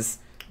because.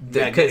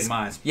 Because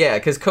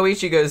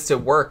Koichi goes to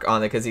work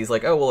on it because he's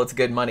like, oh well, it's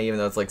good money even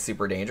though it's like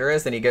super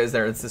dangerous, and he goes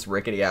there and it's this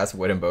rickety ass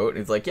wooden boat. And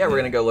he's like, we're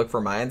gonna go look for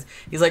mines.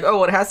 He's like, oh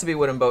well, it has to be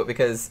wooden boat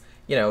because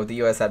the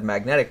U.S. had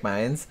magnetic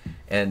mines,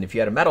 and if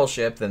you had a metal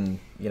ship, then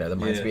the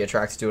mines would be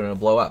attracted to it and it'll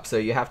blow up. So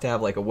you have to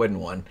have like a wooden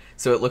one.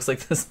 So it looks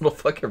like this little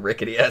fucking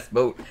rickety ass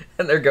boat,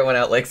 and they're going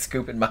out like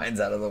scooping mines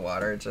out of the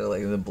water and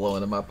like then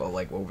blowing them up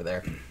like over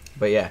there.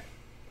 But yeah,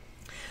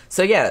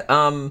 so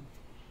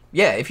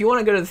if you want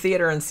to go to the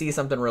theater and see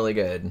something really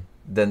good,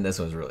 then this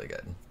was really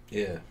good.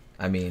 Yeah.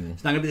 I mean...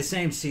 It's not going to be the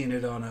same seeing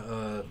it on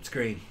a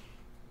screen.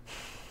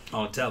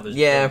 On television.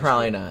 Yeah,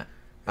 probably not.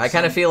 I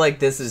kind of feel like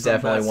this is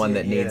definitely one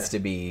that needs to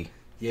be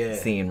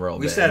seen real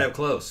big. We sat up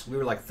close. We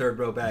were like third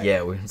row back.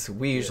 Yeah,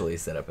 we usually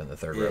sit up in the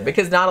third row.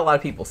 Because not a lot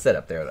of people sit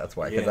up there, that's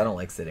why. Because I don't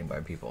like sitting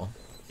by people.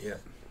 Yeah.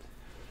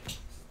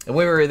 And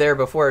we were there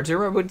before. Do you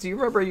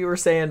remember you were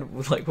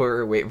saying, like, we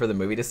were waiting for the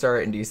movie to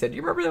start, and you said, do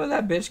you remember when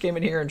that bitch came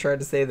in here and tried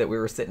to say that we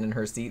were sitting in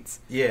her seats?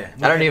 Yeah.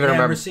 I don't even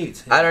remember.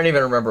 Seats. Yeah. I don't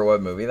even remember what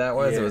movie that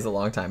was. It was a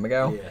long time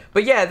ago. Yeah.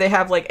 But yeah, they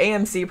have, like,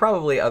 AMC,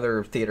 probably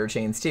other theater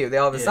chains, too. They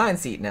all have assigned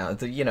seat now.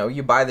 So,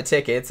 you buy the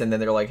tickets, and then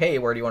they're like, hey,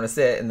 where do you want to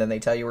sit? And then they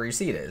tell you where your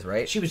seat is,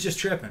 right? She was just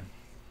tripping.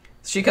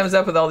 She comes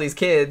up with all these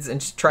kids,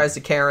 and she tries to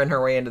Karen her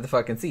way into the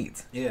fucking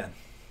seats. Yeah.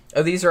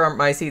 Oh, these are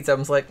my seats. I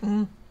was like,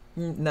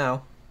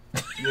 no.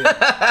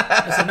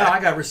 I said, no, I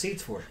got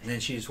receipts for it. And then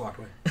she just walked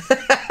away.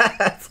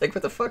 It's like,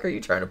 what the fuck are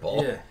you trying to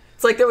pull? Yeah.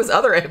 It's like there was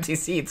other empty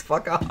seats.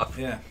 Fuck off.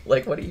 Yeah.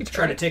 Like, what are you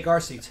trying to take our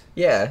seats?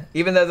 Yeah.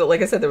 Even though,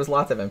 like I said, there was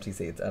lots of empty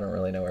seats. I don't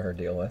really know what her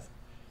deal was.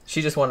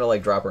 She just wanted to,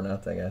 like, drop her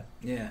nuts, I guess.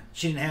 Yeah.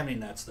 She didn't have any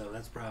nuts, though.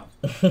 That's the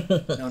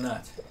problem. No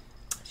nuts.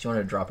 She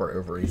wanted to drop her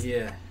ovaries.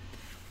 Yeah.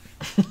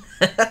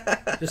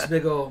 Just a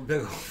big old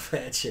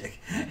fat chick.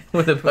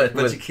 With a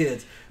bunch of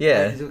kids.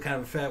 Yeah. Kind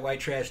of a fat white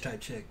trash type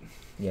chick.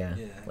 Yeah,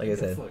 like I said,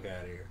 get the fuck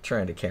out of here.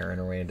 Trying to Karen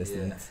her way into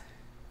seats.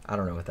 I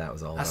don't know what that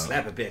was all about. I'll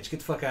slap a bitch. Get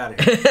the fuck out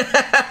of here.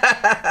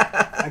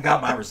 I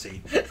got my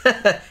receipt.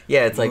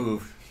 Yeah, it's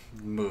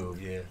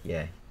Move, yeah.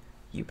 Yeah,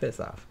 you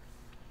piss off.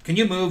 Can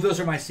you move? Those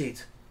are my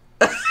seats.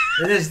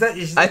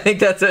 I think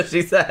that's what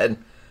she said.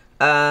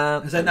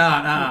 I said,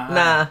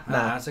 nah.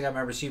 Nah. So I got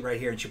my receipt right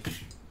here. And she,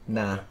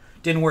 nah.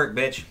 Didn't work,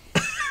 bitch.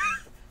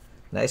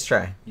 Nice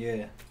try.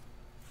 Yeah.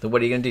 So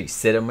what are you going to do?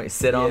 Sit on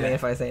me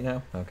if I say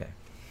no? Okay.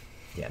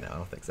 Yeah, no, I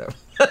don't think so.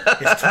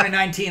 It's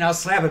 2019. I'll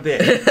slap a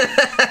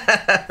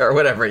bitch. Or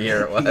whatever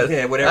year it was.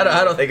 Yeah, whatever.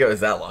 I don't think it was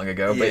that long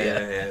ago, but yeah.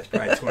 Yeah, it's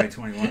probably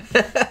 2021.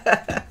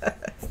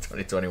 It's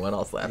 2021.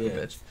 I'll slap a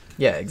bitch.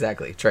 Yeah,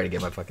 exactly. Try to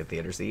get my fucking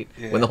theater seat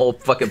when the whole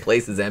fucking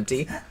place is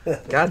empty.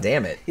 God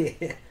damn it.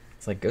 Yeah.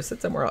 It's like, go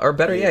sit somewhere else. Or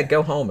better yet,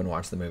 go home and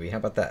watch the movie. How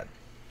about that?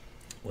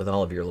 With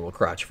all of your little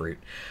crotch fruit.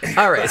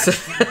 All right. So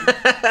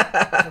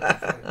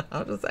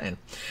I'm just saying.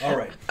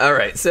 All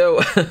right. So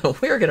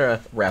we're going to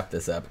wrap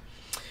this up.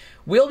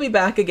 We'll be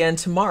back again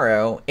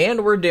tomorrow,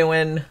 and we're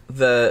doing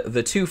the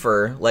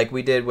twofer like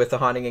we did with The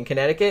Haunting in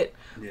Connecticut.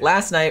 Yeah.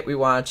 Last night we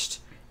watched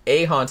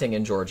A Haunting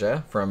in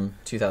Georgia from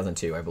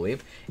 2002, I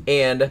believe,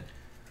 and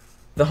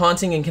The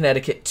Haunting in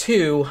Connecticut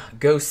 2,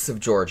 Ghosts of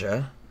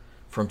Georgia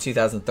from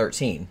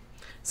 2013.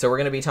 So we're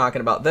going to be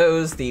talking about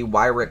those, the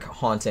Wyrick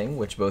Haunting,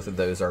 which both of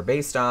those are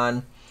based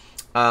on.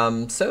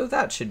 So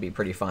that should be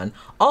pretty fun.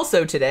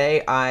 Also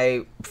today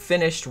I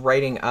finished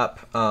writing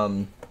up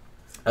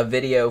a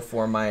video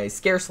for my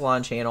Scare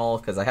Salon channel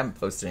because I haven't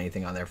posted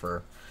anything on there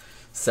for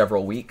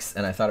several weeks,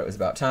 and I thought it was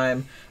about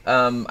time.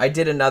 I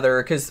did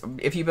another, because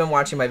if you've been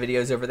watching my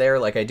videos over there,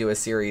 like I do a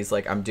series,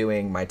 like I'm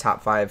doing my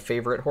top 5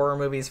 favorite horror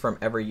movies from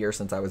every year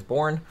since I was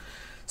born.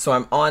 So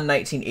I'm on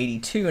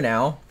 1982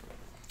 now.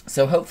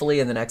 So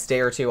hopefully in the next day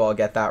or two I'll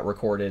get that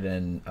recorded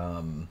and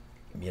and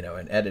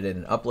edited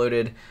and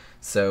uploaded.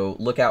 So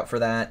look out for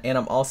that. And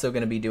I'm also going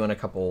to be doing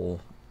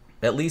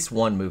at least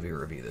one movie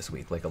review this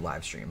week, like a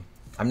live stream.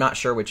 I'm not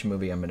sure which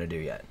movie I'm going to do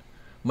yet.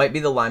 Might be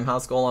the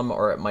Limehouse Golem,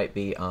 or it might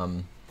be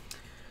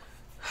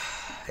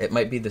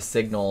The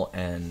Signal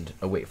and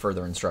Await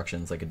Further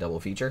Instructions, like a double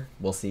feature.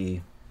 We'll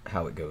see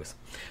how it goes.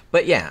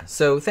 But yeah,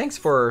 so thanks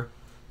for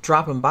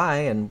dropping by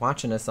and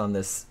watching us on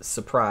this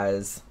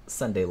surprise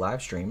Sunday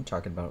live stream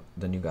talking about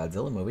the new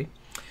Godzilla movie.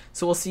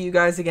 So we'll see you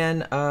guys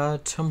again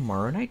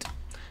tomorrow night.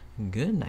 Good night.